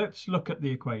acid. So let's look at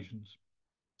the equations.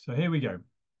 So here we go.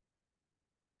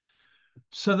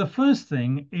 So the first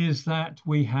thing is that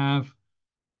we have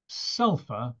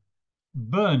sulfur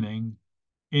burning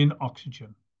in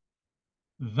oxygen.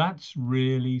 That's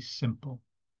really simple.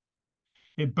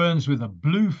 It burns with a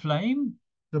blue flame.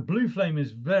 The blue flame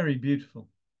is very beautiful,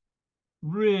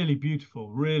 really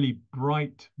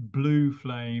bright blue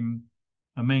flame,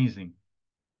 amazing.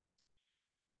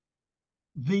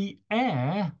 The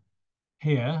air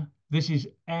here, this is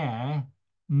air,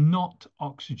 not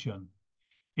oxygen.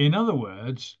 In other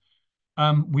words,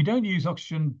 we don't use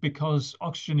oxygen because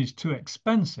oxygen is too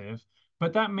expensive,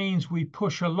 but that means we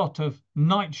push a lot of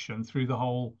nitrogen through the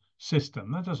whole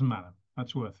system. That doesn't matter.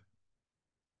 That's worth it.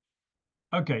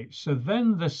 Okay, so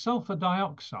then the sulfur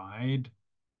dioxide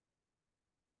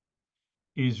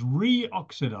is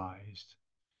reoxidized.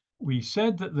 We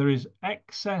said that there is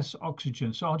excess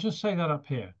oxygen. So I'll just say that up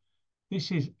here.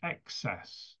 This is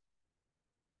excess.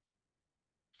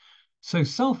 So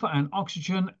sulfur and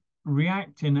oxygen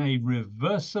react in a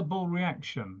reversible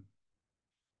reaction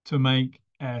to make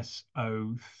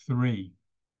SO3.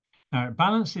 Now it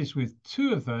balances with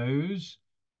 2 of those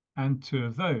and 2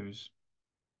 of those.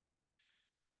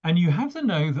 And you have to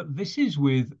know that this is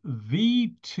with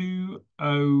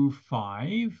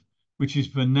V2O5, which is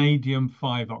vanadium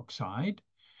 5 oxide,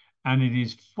 and it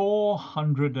is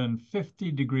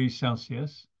 450 degrees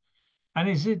Celsius, and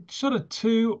is it sort of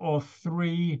 2 or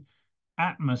 3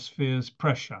 atmospheres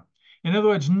pressure. In other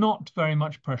words, not very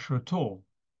much pressure at all.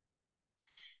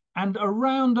 And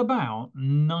around about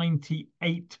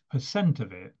 98%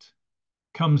 of it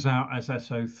comes out as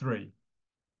SO3.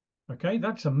 Okay,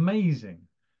 that's amazing.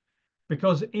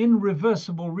 Because in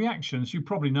reversible reactions, you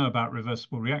probably know about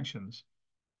reversible reactions,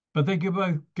 but they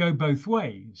go both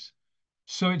ways.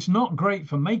 So it's not great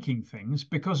for making things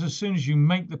because as soon as you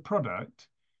make the product,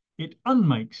 it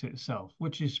unmakes itself,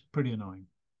 which is pretty annoying.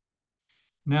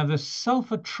 Now the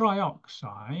sulfur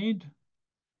trioxide,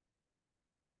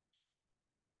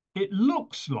 it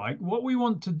looks like what we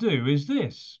want to do is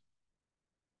this.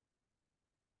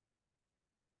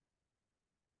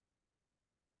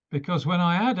 Because when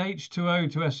I add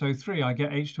H2O to SO3, I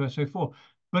get H2SO4,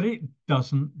 but it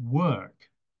doesn't work.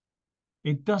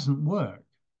 It doesn't work.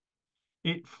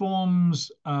 It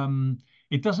forms,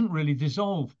 it doesn't really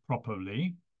dissolve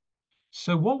properly.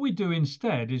 So what we do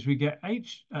instead is we get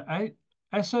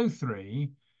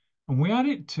SO3 and we add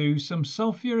it to some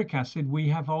sulfuric acid we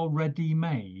have already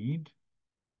made,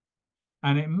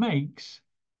 and it makes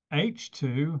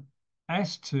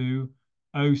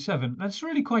H2S2O7. That's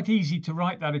really quite easy to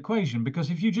write that equation because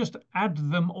if you just add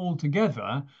them all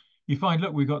together, you find,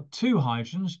 look, we've got 2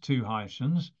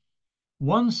 hydrogens,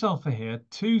 1 sulfur here,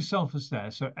 2 sulfurs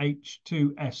there, so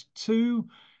H2S2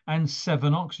 and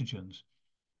 7 oxygens.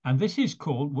 And this is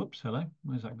called, whoops, hello,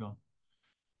 where's that gone?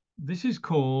 This is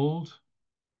called,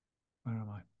 where am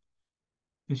I?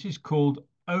 This is called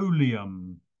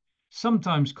oleum,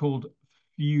 sometimes called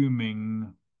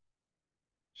fuming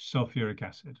sulfuric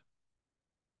acid.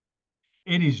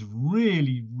 It is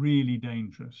really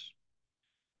dangerous.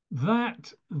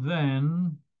 That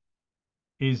then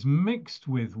is mixed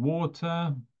with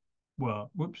water,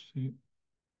 well, whoops,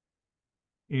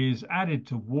 is added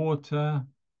to water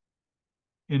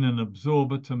in an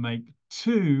absorber to make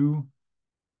 2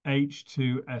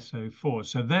 H2SO4.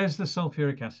 So there's the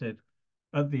sulfuric acid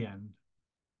at the end.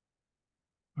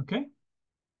 Okay?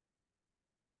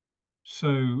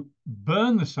 So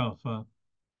burn the sulfur,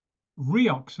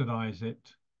 reoxidize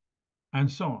it,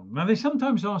 and so on. Now, they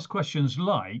sometimes ask questions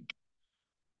like,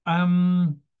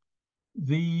 whoops,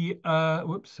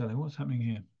 sorry, what's happening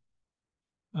here?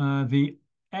 The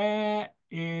air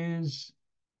is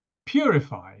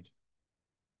purified.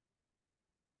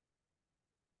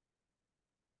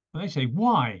 And they say,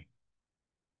 why?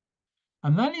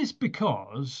 And that is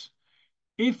because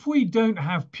if we don't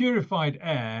have purified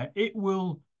air, it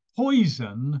will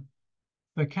poison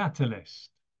the catalyst.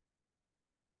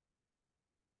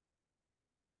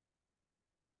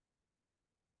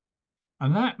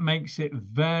 And that makes it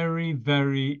very,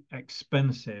 very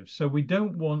expensive. So we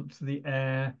don't want the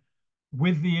air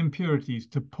with the impurities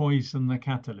to poison the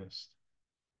catalyst.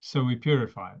 So we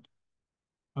purify it.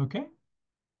 Okay?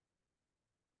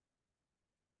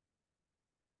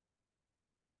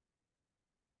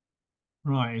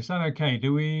 Right, is that okay?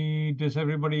 Does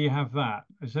everybody have that?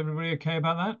 Is everybody okay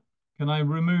about that? Can I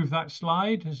remove that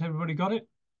slide? Has everybody got it?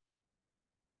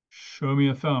 Show me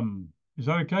a thumb. Is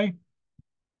that okay?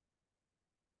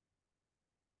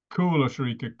 Cool,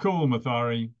 Asharika. Cool,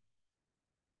 Mathari.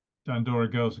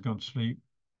 Dandora girls have gone to sleep.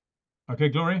 Okay,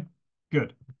 Gloria?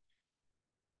 Good.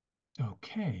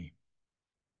 Okay.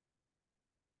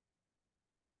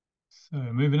 So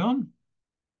moving on.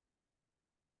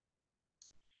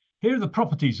 Here are the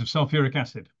properties of sulfuric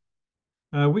acid.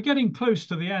 We're getting close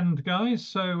to the end, guys,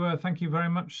 so thank you very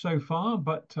much so far,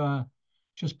 but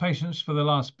just patience for the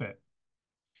last bit.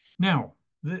 Now,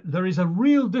 there is a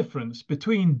real difference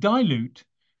between dilute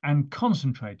and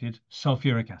concentrated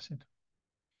sulfuric acid.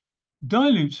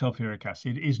 Dilute sulfuric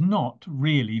acid is not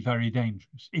really very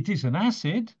dangerous. It is an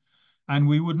acid, and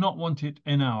we would not want it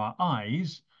in our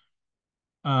eyes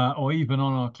or even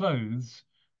on our clothes,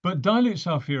 but dilute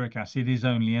sulfuric acid is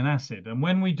only an acid. And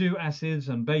when we do acids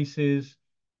and bases,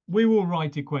 we will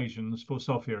write equations for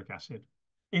sulfuric acid.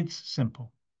 It's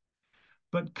simple.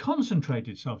 But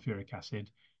concentrated sulfuric acid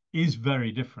is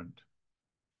very different.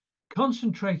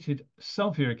 Concentrated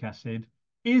sulfuric acid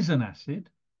is an acid.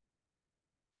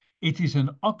 It is an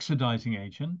oxidizing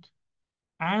agent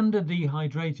and a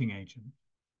dehydrating agent.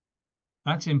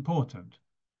 That's important.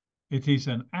 It is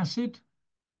an acid.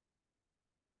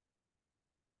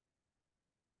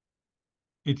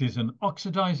 It is an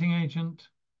oxidizing agent.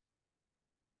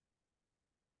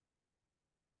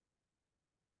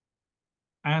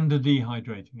 And a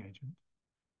dehydrating agent.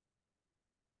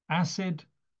 Acid,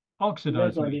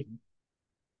 oxidizing agent.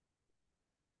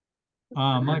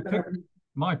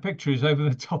 My picture is over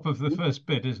the top of the first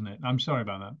bit, isn't it? I'm sorry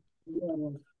about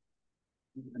that.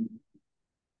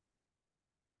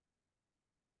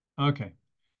 Okay,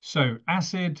 so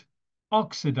acid,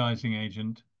 oxidizing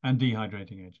agent, and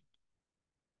dehydrating agent.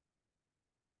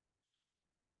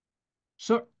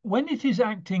 So when it is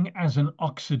acting as an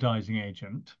oxidizing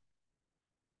agent,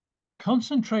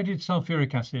 concentrated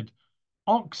sulfuric acid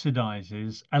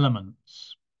oxidizes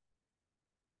elements.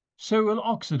 So it will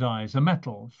oxidize a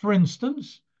metal. For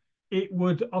instance, it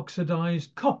would oxidize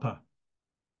copper.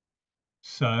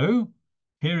 So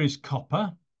here is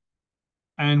copper.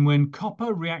 And when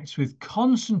copper reacts with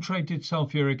concentrated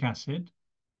sulfuric acid,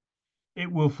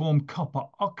 it will form copper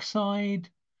oxide.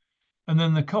 And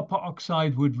then the copper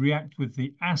oxide would react with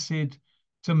the acid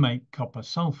to make copper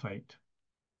sulfate.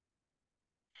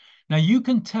 Now you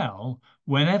can tell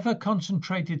whenever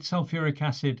concentrated sulfuric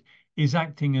acid is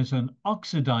acting as an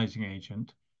oxidizing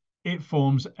agent, it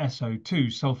forms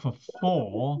SO2, sulfur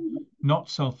 4, not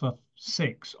sulfur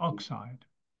 6 oxide.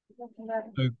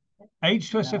 So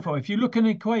H2SO4, if you look at an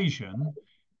equation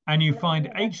and you find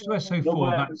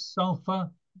H2SO4, that's sulfur,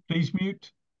 please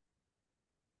mute.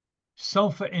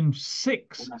 Sulfur in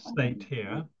 6 state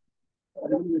here,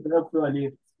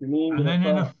 and then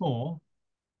in a 4.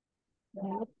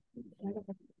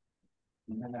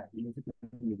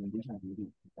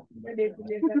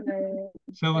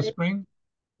 Silver Spring.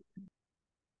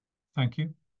 Thank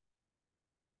you.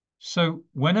 So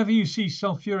whenever you see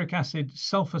sulfuric acid,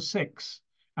 sulfur 6,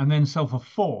 and then sulfur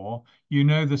 4, you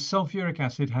know the sulfuric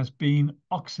acid has been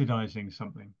oxidizing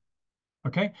something.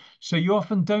 Okay, so you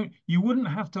wouldn't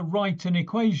have to write an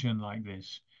equation like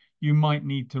this. You might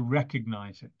need to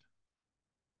recognize it.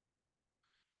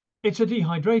 It's a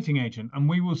dehydrating agent, and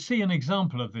we will see an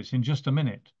example of this in just a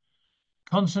minute.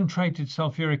 Concentrated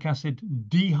sulfuric acid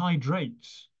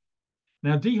dehydrates.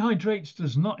 Now, dehydrates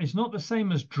is not the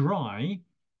same as dry.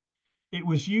 It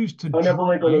was used to dry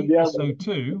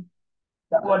SO2.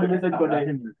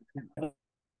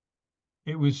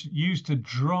 It was used to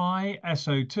dry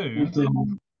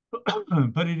SO2,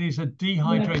 but it is a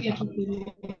dehydrating.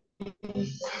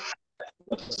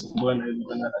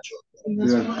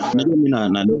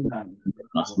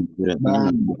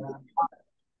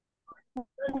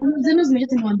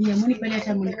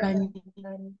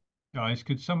 Guys,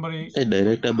 could somebody...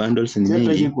 Director bundles in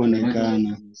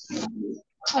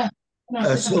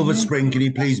Silver Spring, can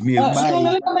you please mute?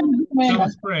 Silver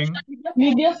Spring.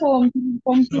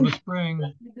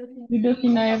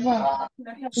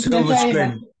 Silver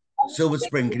Spring. Silver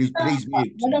Spring, can you please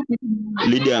mute?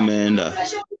 Lydia Amanda.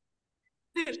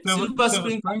 Silver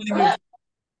Spring.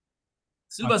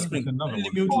 Silver Spring.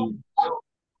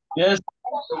 Yes.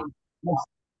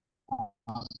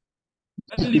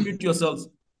 Kindly mute yourselves.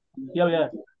 Yeah.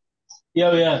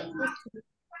 Yes.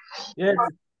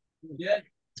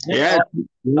 Yes.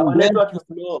 Our network is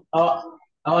slow.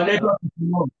 Our network is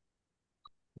slow.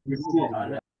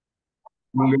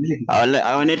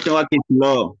 Our network is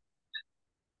low.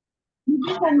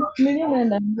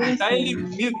 Kindly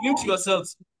mute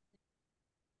yourselves.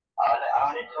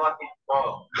 Our network is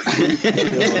low.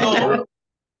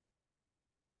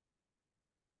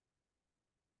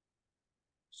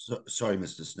 Sorry,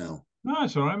 Mr. Snell. No,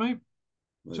 it's all right, mate.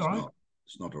 Well, It's all right.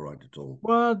 It's not all right at all.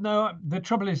 Well, no, the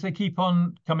trouble is they keep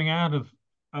on coming out of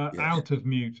Yes.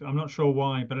 mute. I'm not sure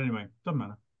why, but anyway, doesn't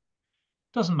matter.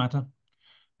 Doesn't matter.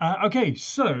 Okay,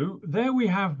 so there we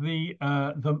have the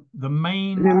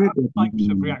main types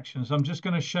of reactions. I'm just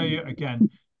going to show you again.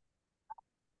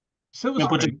 Silver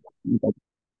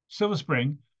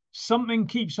Spring, something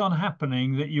keeps on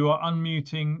happening that you are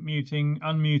unmuting, muting,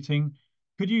 unmuting.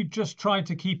 Could you just try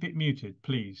to keep it muted,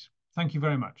 please? Thank you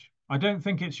very much. I don't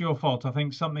think it's your fault. I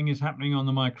think something is happening on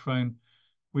the microphone.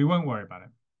 We won't worry about it.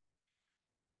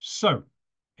 So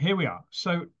here we are.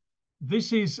 So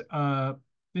this is an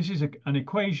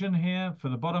equation here for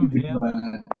the bottom here.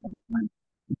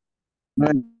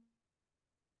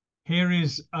 Here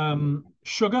is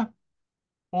sugar,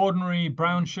 ordinary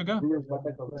brown sugar,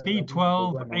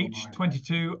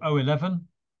 C12H22O11,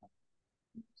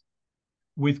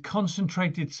 with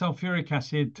concentrated sulfuric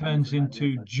acid turns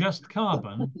into just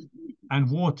carbon and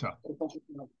water.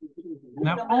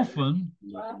 Now, often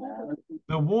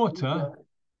the water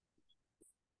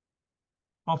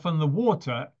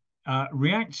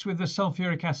reacts with the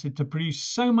sulfuric acid to produce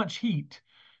so much heat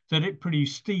that it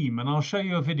produces steam. And I'll show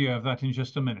you a video of that in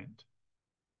just a minute.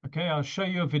 Okay, I'll show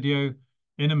you a video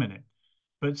in a minute.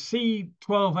 But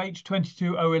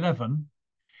C12H22O11,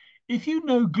 if you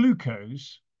know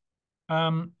glucose,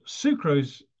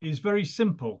 sucrose is very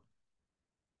simple.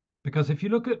 Because if you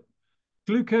look at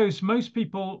glucose, most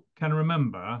people can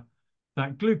remember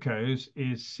that glucose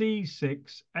is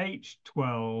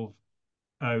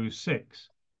C6H12O6.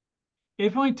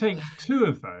 If I take two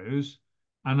of those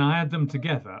and I add them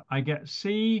together, I get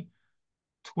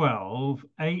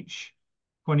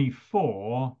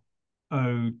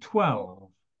C12H24O12.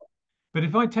 But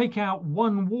if I take out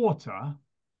one water,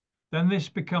 then this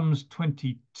becomes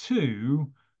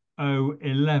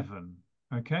 22O11.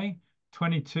 Okay,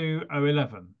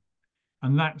 22O11.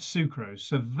 And that's sucrose.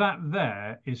 So that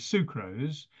there is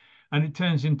sucrose, and it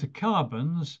turns into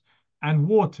carbons and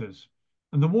waters.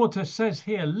 And the water says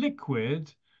here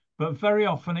liquid, but very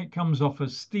often it comes off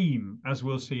as steam, as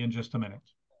we'll see in just a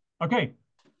minute. Okay.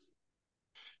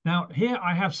 Now, here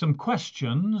I have some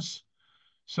questions,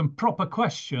 some proper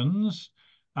questions,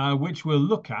 which we'll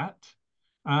look at.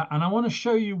 And I want to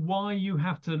show you why you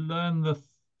have to learn the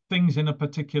things in a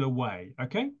particular way,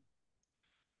 okay?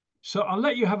 So I'll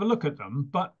let you have a look at them,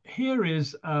 but here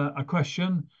is a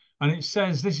question, and it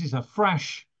says this is a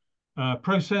fresh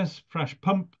process, fresh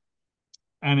pump,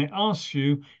 and it asks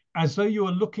you as though you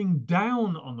are looking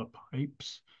down on the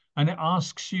pipes, and it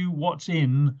asks you what's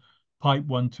in pipe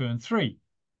 1, 2, and 3.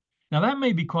 Now that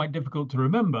may be quite difficult to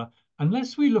remember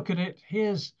unless we look at it.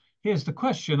 Here's the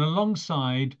question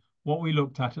alongside what we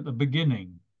looked at the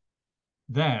beginning.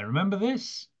 There, remember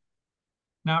this?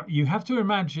 Now, you have to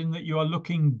imagine that you are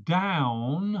looking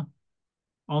down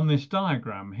on this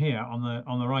diagram here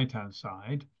on the right-hand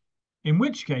side, in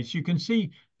which case you can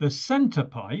see the center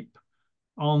pipe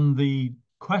on the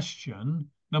question,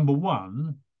 number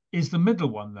 1, is the middle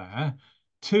one there,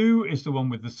 2 is the one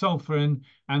with the sulfur in,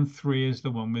 and 3 is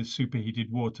the one with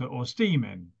superheated water or steam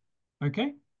in.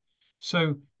 Okay?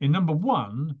 So in number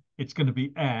 1, it's going to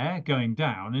be air going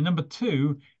down. In number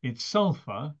 2, it's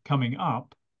sulfur coming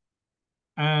up.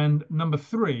 And number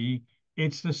 3,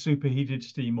 it's the superheated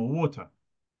steam or water.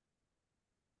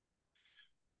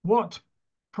 What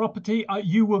property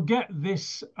you will get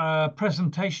this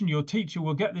presentation? Your teacher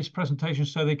will get this presentation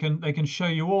so they can show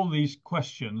you all these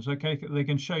questions. Okay, they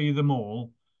can show you them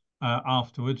all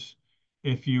afterwards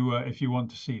if you want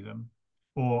to see them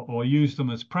or use them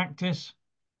as practice.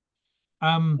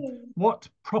 What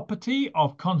property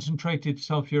of concentrated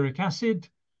sulfuric acid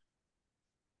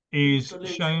is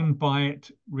shown by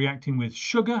it reacting with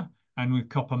sugar and with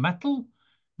copper metal?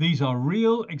 These are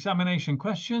real examination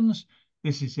questions.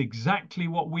 This is exactly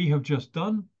what we have just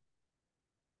done.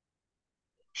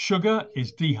 Sugar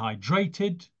is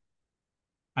dehydrated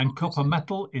and copper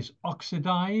metal is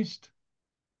oxidized.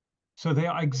 So they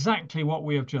are exactly what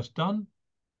we have just done.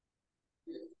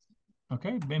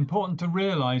 Okay, important to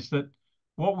realize that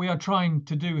what we are trying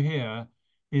to do here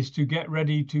is to get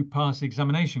ready to pass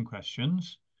examination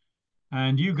questions.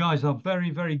 And you guys are very,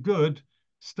 very good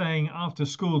staying after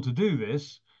school to do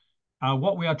this.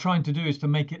 what we are trying to do is to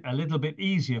make it a little bit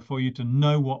easier for you to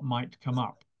know what might come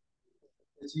up.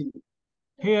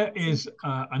 Here is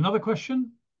another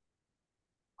question.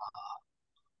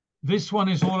 This one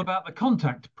is all about the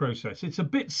contact process. It's a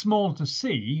bit small to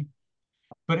see,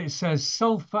 but it says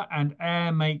sulfur and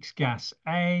air makes gas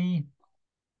A.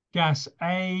 Gas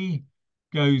A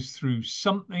goes through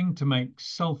something to make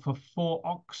sulfur 4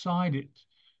 oxide.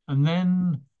 And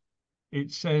then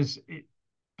it says it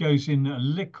goes in a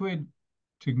liquid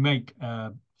to make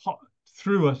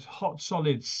through a hot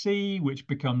solid C, which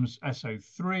becomes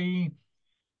SO3.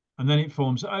 And then it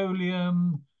forms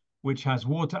oleum, which has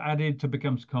water added to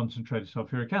become concentrated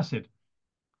sulfuric acid.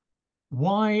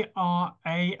 Why are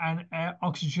A and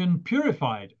oxygen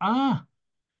purified? Ah,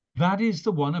 that is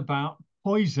the one about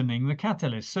poisoning the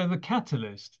catalyst. So the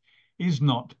catalyst is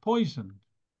not poisoned.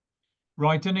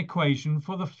 Write an equation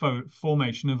for the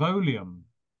formation of oleum.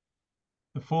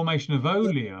 The formation of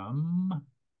oleum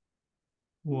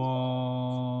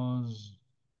was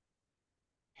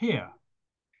here.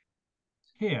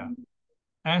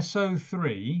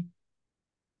 SO3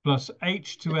 plus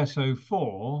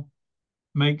H2SO4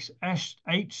 makes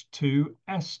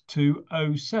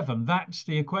H2S2O7. That's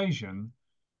the equation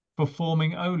for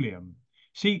forming oleum.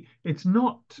 See, it's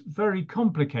not very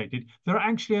complicated. There are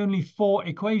actually only 4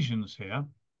 equations here.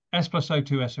 S plus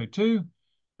O2, SO2,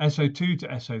 SO2 to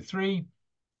SO3,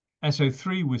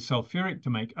 SO3 with sulfuric to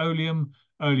make oleum,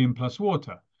 oleum plus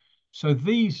water. So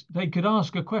they could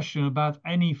ask a question about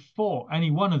any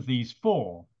one of these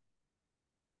 4.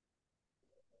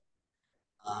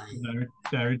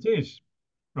 There it is.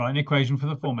 Write an equation for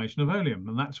the formation of oleum,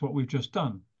 and that's what we've just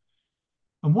done.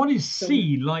 And what is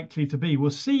C likely to be? Well,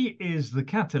 C is the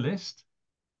catalyst,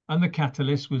 and the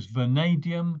catalyst was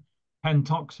vanadium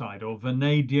pentoxide or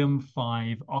vanadium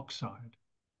 5 oxide.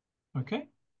 Okay?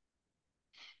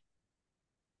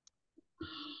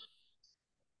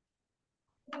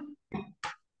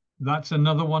 That's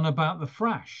another one about the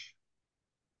Frash.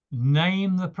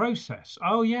 Name the process.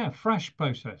 Oh, yeah, Frash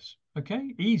process.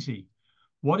 Okay, easy.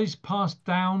 What is passed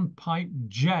down pipe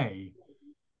J?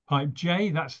 Pipe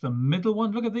J, that's the middle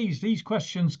one. Look at these. These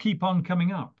questions keep on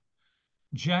coming up.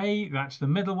 J, that's the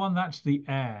middle one. That's the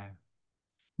air.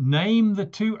 Name the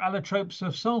 2 allotropes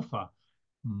of sulfur,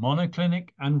 monoclinic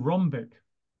and rhombic.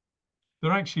 There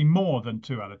are actually more than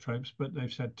 2 allotropes, but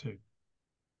they've said 2.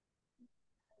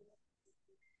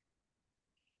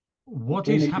 What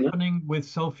is happening with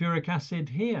sulfuric acid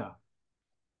here?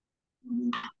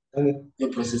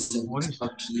 What is,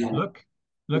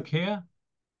 look here.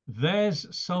 There's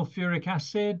sulfuric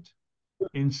acid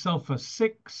in sulfur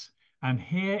 6, and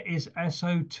here is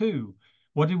SO2.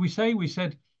 What did we say? We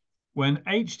said when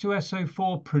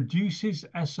H2SO4 produces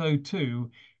SO2,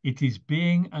 it is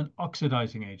being an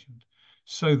oxidizing agent.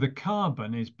 So the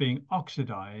carbon is being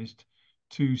oxidized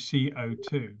to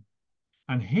CO2.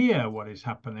 And here what is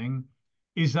happening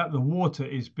is that the water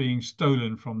is being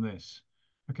stolen from this.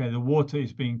 Okay, the water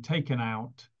is being taken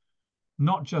out,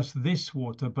 not just this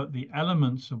water, but the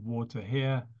elements of water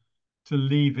here to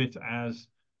leave it as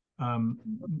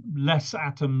less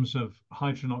atoms of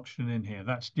hydrogen oxygen in here.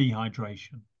 That's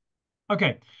dehydration.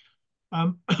 Okay.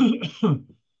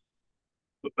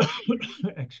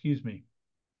 Excuse me.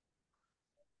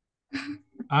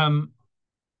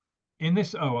 In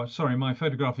this, oh, sorry, my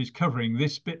photograph is covering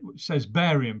this bit which says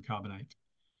barium carbonate.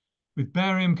 With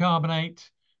barium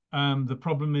carbonate, the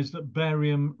problem is that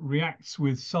barium reacts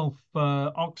with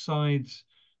sulfur oxides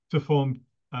to form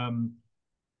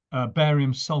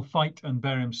barium sulfite and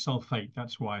barium sulfate.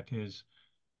 That's why it is.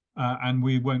 And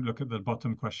we won't look at the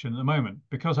bottom question at the moment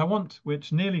because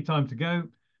it's nearly time to go.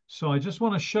 So I just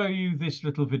want to show you this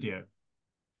little video.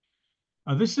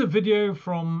 This is a video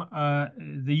from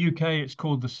the UK. It's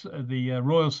called the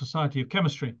Royal Society of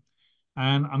Chemistry.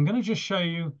 And I'm going to just show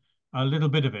you a little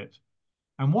bit of it.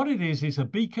 And what it is a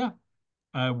beaker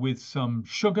with some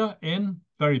sugar in,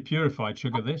 very purified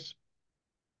sugar, this.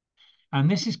 And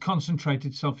this is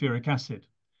concentrated sulfuric acid.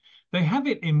 They have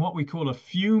it in what we call a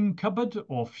fume cupboard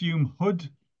or fume hood.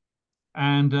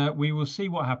 And we will see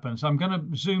what happens. I'm going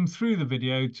to zoom through the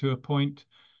video to a point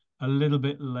a little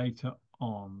bit later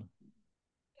on.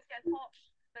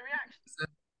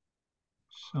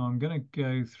 So I'm going to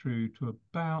go through to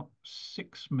about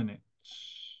 6 minutes.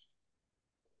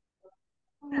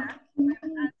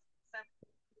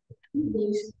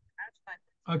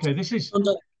 Okay, this is,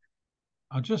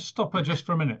 I'll just stop her just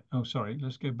for a minute. Oh, sorry,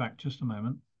 let's go back just a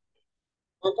moment.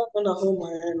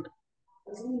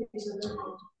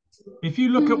 If you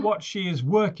look at what she is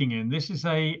working in, this is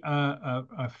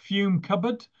a fume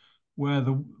cupboard where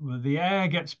the air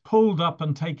gets pulled up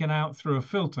and taken out through a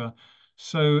filter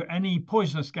So any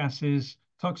poisonous gases,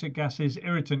 toxic gases,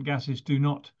 irritant gases do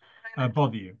not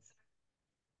bother you.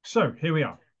 So here we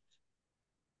are.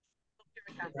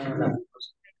 We're trying to give a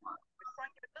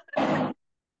little bit of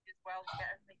as well to get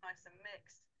everything nice and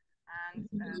mixed. And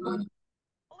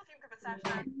all of you can put that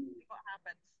down. See what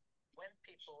happens when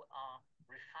people are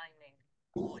refining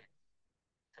oil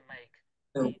to make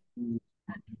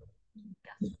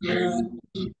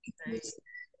gases.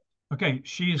 Okay,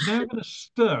 she is now going to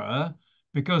stir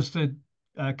because the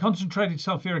concentrated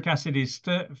sulfuric acid is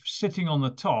sitting on the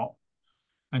top,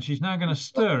 and she's now going to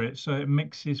stir it so it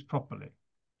mixes properly.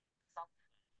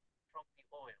 From the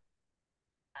oil,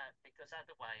 because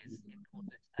otherwise it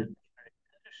causes atmospheric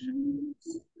pollution.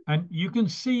 And you can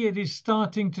see it is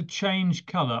starting to change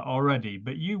color already,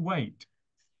 but you wait.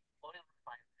 Oil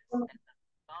refineries and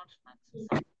large amounts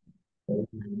of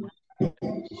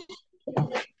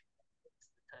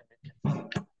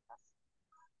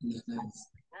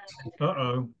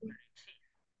Uh-oh.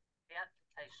 The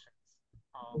applications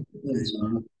of it's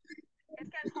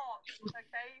getting hot,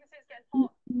 okay? You can see it's getting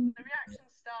hot. The reaction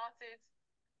started.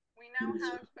 We now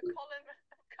have a column of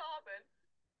carbon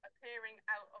appearing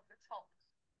out of the top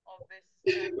of this.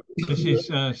 This is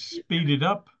speeded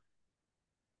up.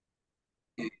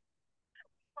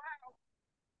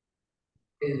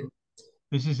 Wow.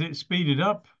 This is it speeded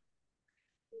up.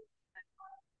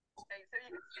 Okay, so you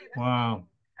can see the Wow.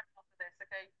 coming off of this,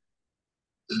 okay?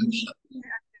 The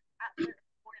reaction is absolutely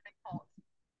boiling hot.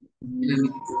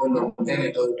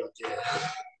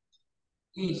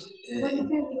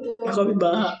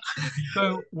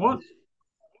 So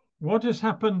what has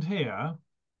happened here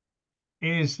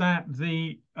is that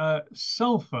the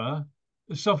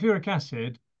sulfuric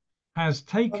acid, has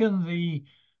taken the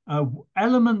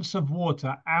elements of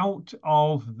water out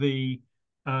of the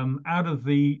sugar,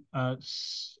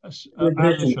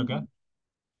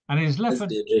 and it has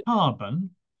left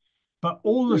carbon. But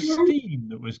all the steam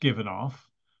that was given off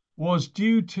was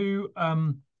due to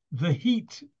the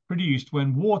heat produced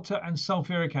when water and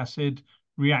sulfuric acid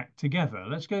react together.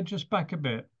 Let's go just back a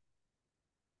bit.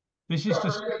 This is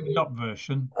the speeded up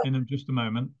version in just a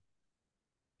moment.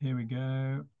 Here we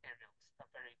go.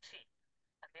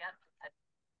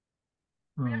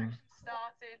 Right.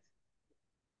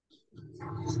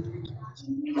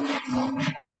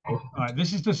 All right,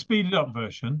 this is the speeded up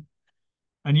version,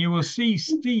 and you will see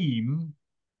steam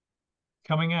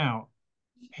coming out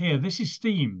here. This is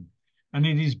steam, and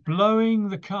it is blowing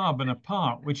the carbon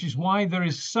apart, which is why there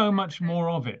is so much more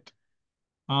of it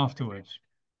afterwards.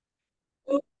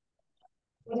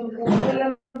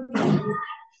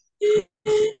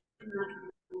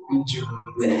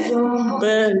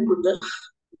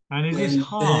 And it is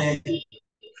hard.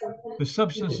 The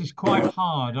substance is quite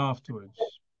hard afterwards.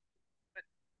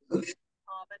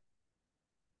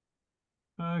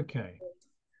 Okay.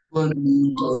 What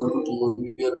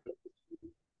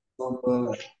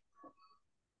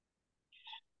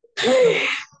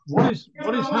is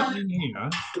happening here?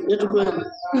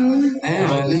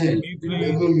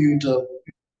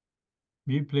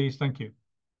 Mute, please. Thank you.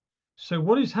 So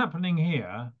what is happening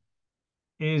here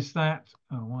is that,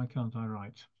 oh, why can't I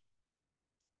write?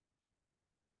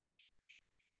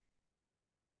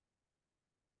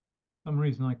 For some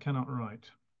reason I cannot write.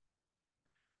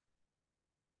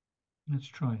 Let's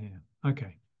try here.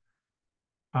 Okay.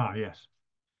 Ah, yes.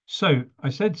 So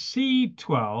I said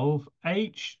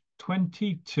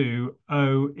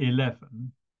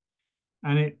C12H22O11,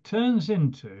 and it turns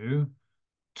into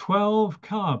 12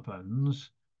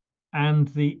 carbons and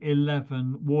the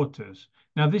 11 waters.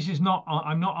 Now, this is not,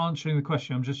 I'm not answering the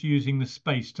question. I'm just using the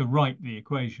space to write the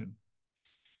equation.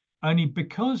 Only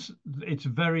because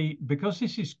because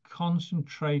this is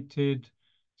concentrated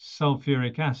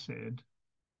sulfuric acid,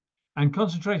 and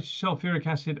concentrated sulfuric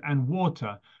acid and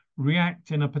water react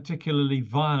in a particularly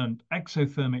violent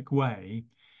exothermic way,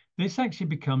 this actually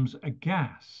becomes a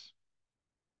gas.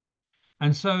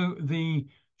 And so the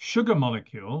sugar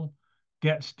molecule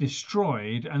gets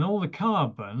destroyed and all the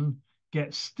carbon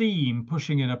gets steam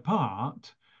pushing it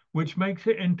apart, which makes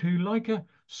it into like a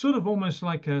sort of almost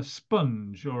like a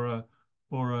sponge or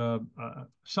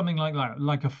something like that,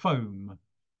 like a foam.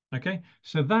 Okay,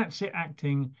 so that's it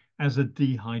acting as a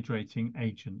dehydrating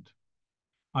agent.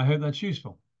 I hope that's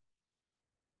useful.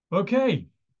 Okay,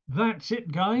 that's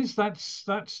it, guys. That's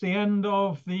the end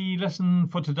of the lesson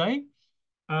for today.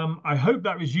 I hope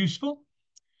that was useful.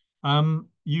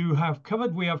 We have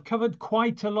covered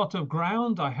quite a lot of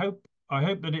ground. I hope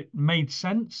that it made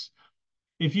sense.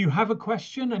 If you have a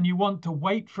question and you want to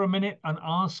wait for a minute and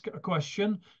ask a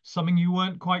question, something you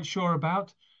weren't quite sure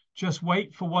about, just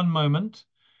wait for one moment.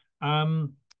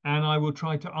 and I will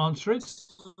try to answer it.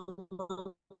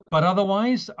 But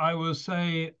otherwise, I will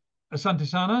say Asante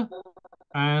Sana,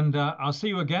 and I'll see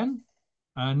you again.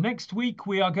 Next week,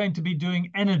 we are going to be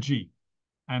doing energy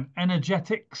and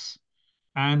energetics,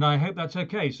 and I hope that's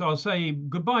okay. So I'll say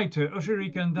goodbye to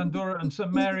Ushirika and Dandora and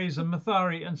St. Mary's and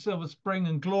Mathari and Silver Spring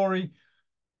and Glory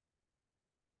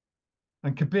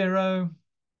and Kabiro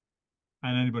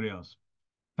and anybody else.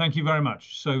 Thank you very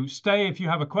much. So stay if you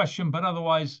have a question, but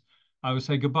otherwise I will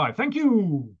say goodbye. Thank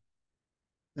you.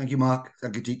 Thank you, Mark.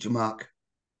 Thank you, Teacher Mark.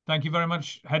 Thank you very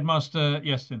much, Headmaster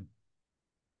Yestin.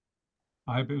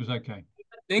 I hope it was okay.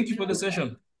 Thank you for the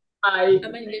session.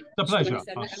 It's a pleasure.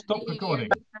 I'll stop recording.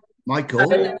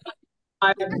 Michael,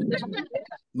 are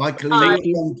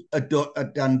you at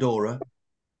Dandora?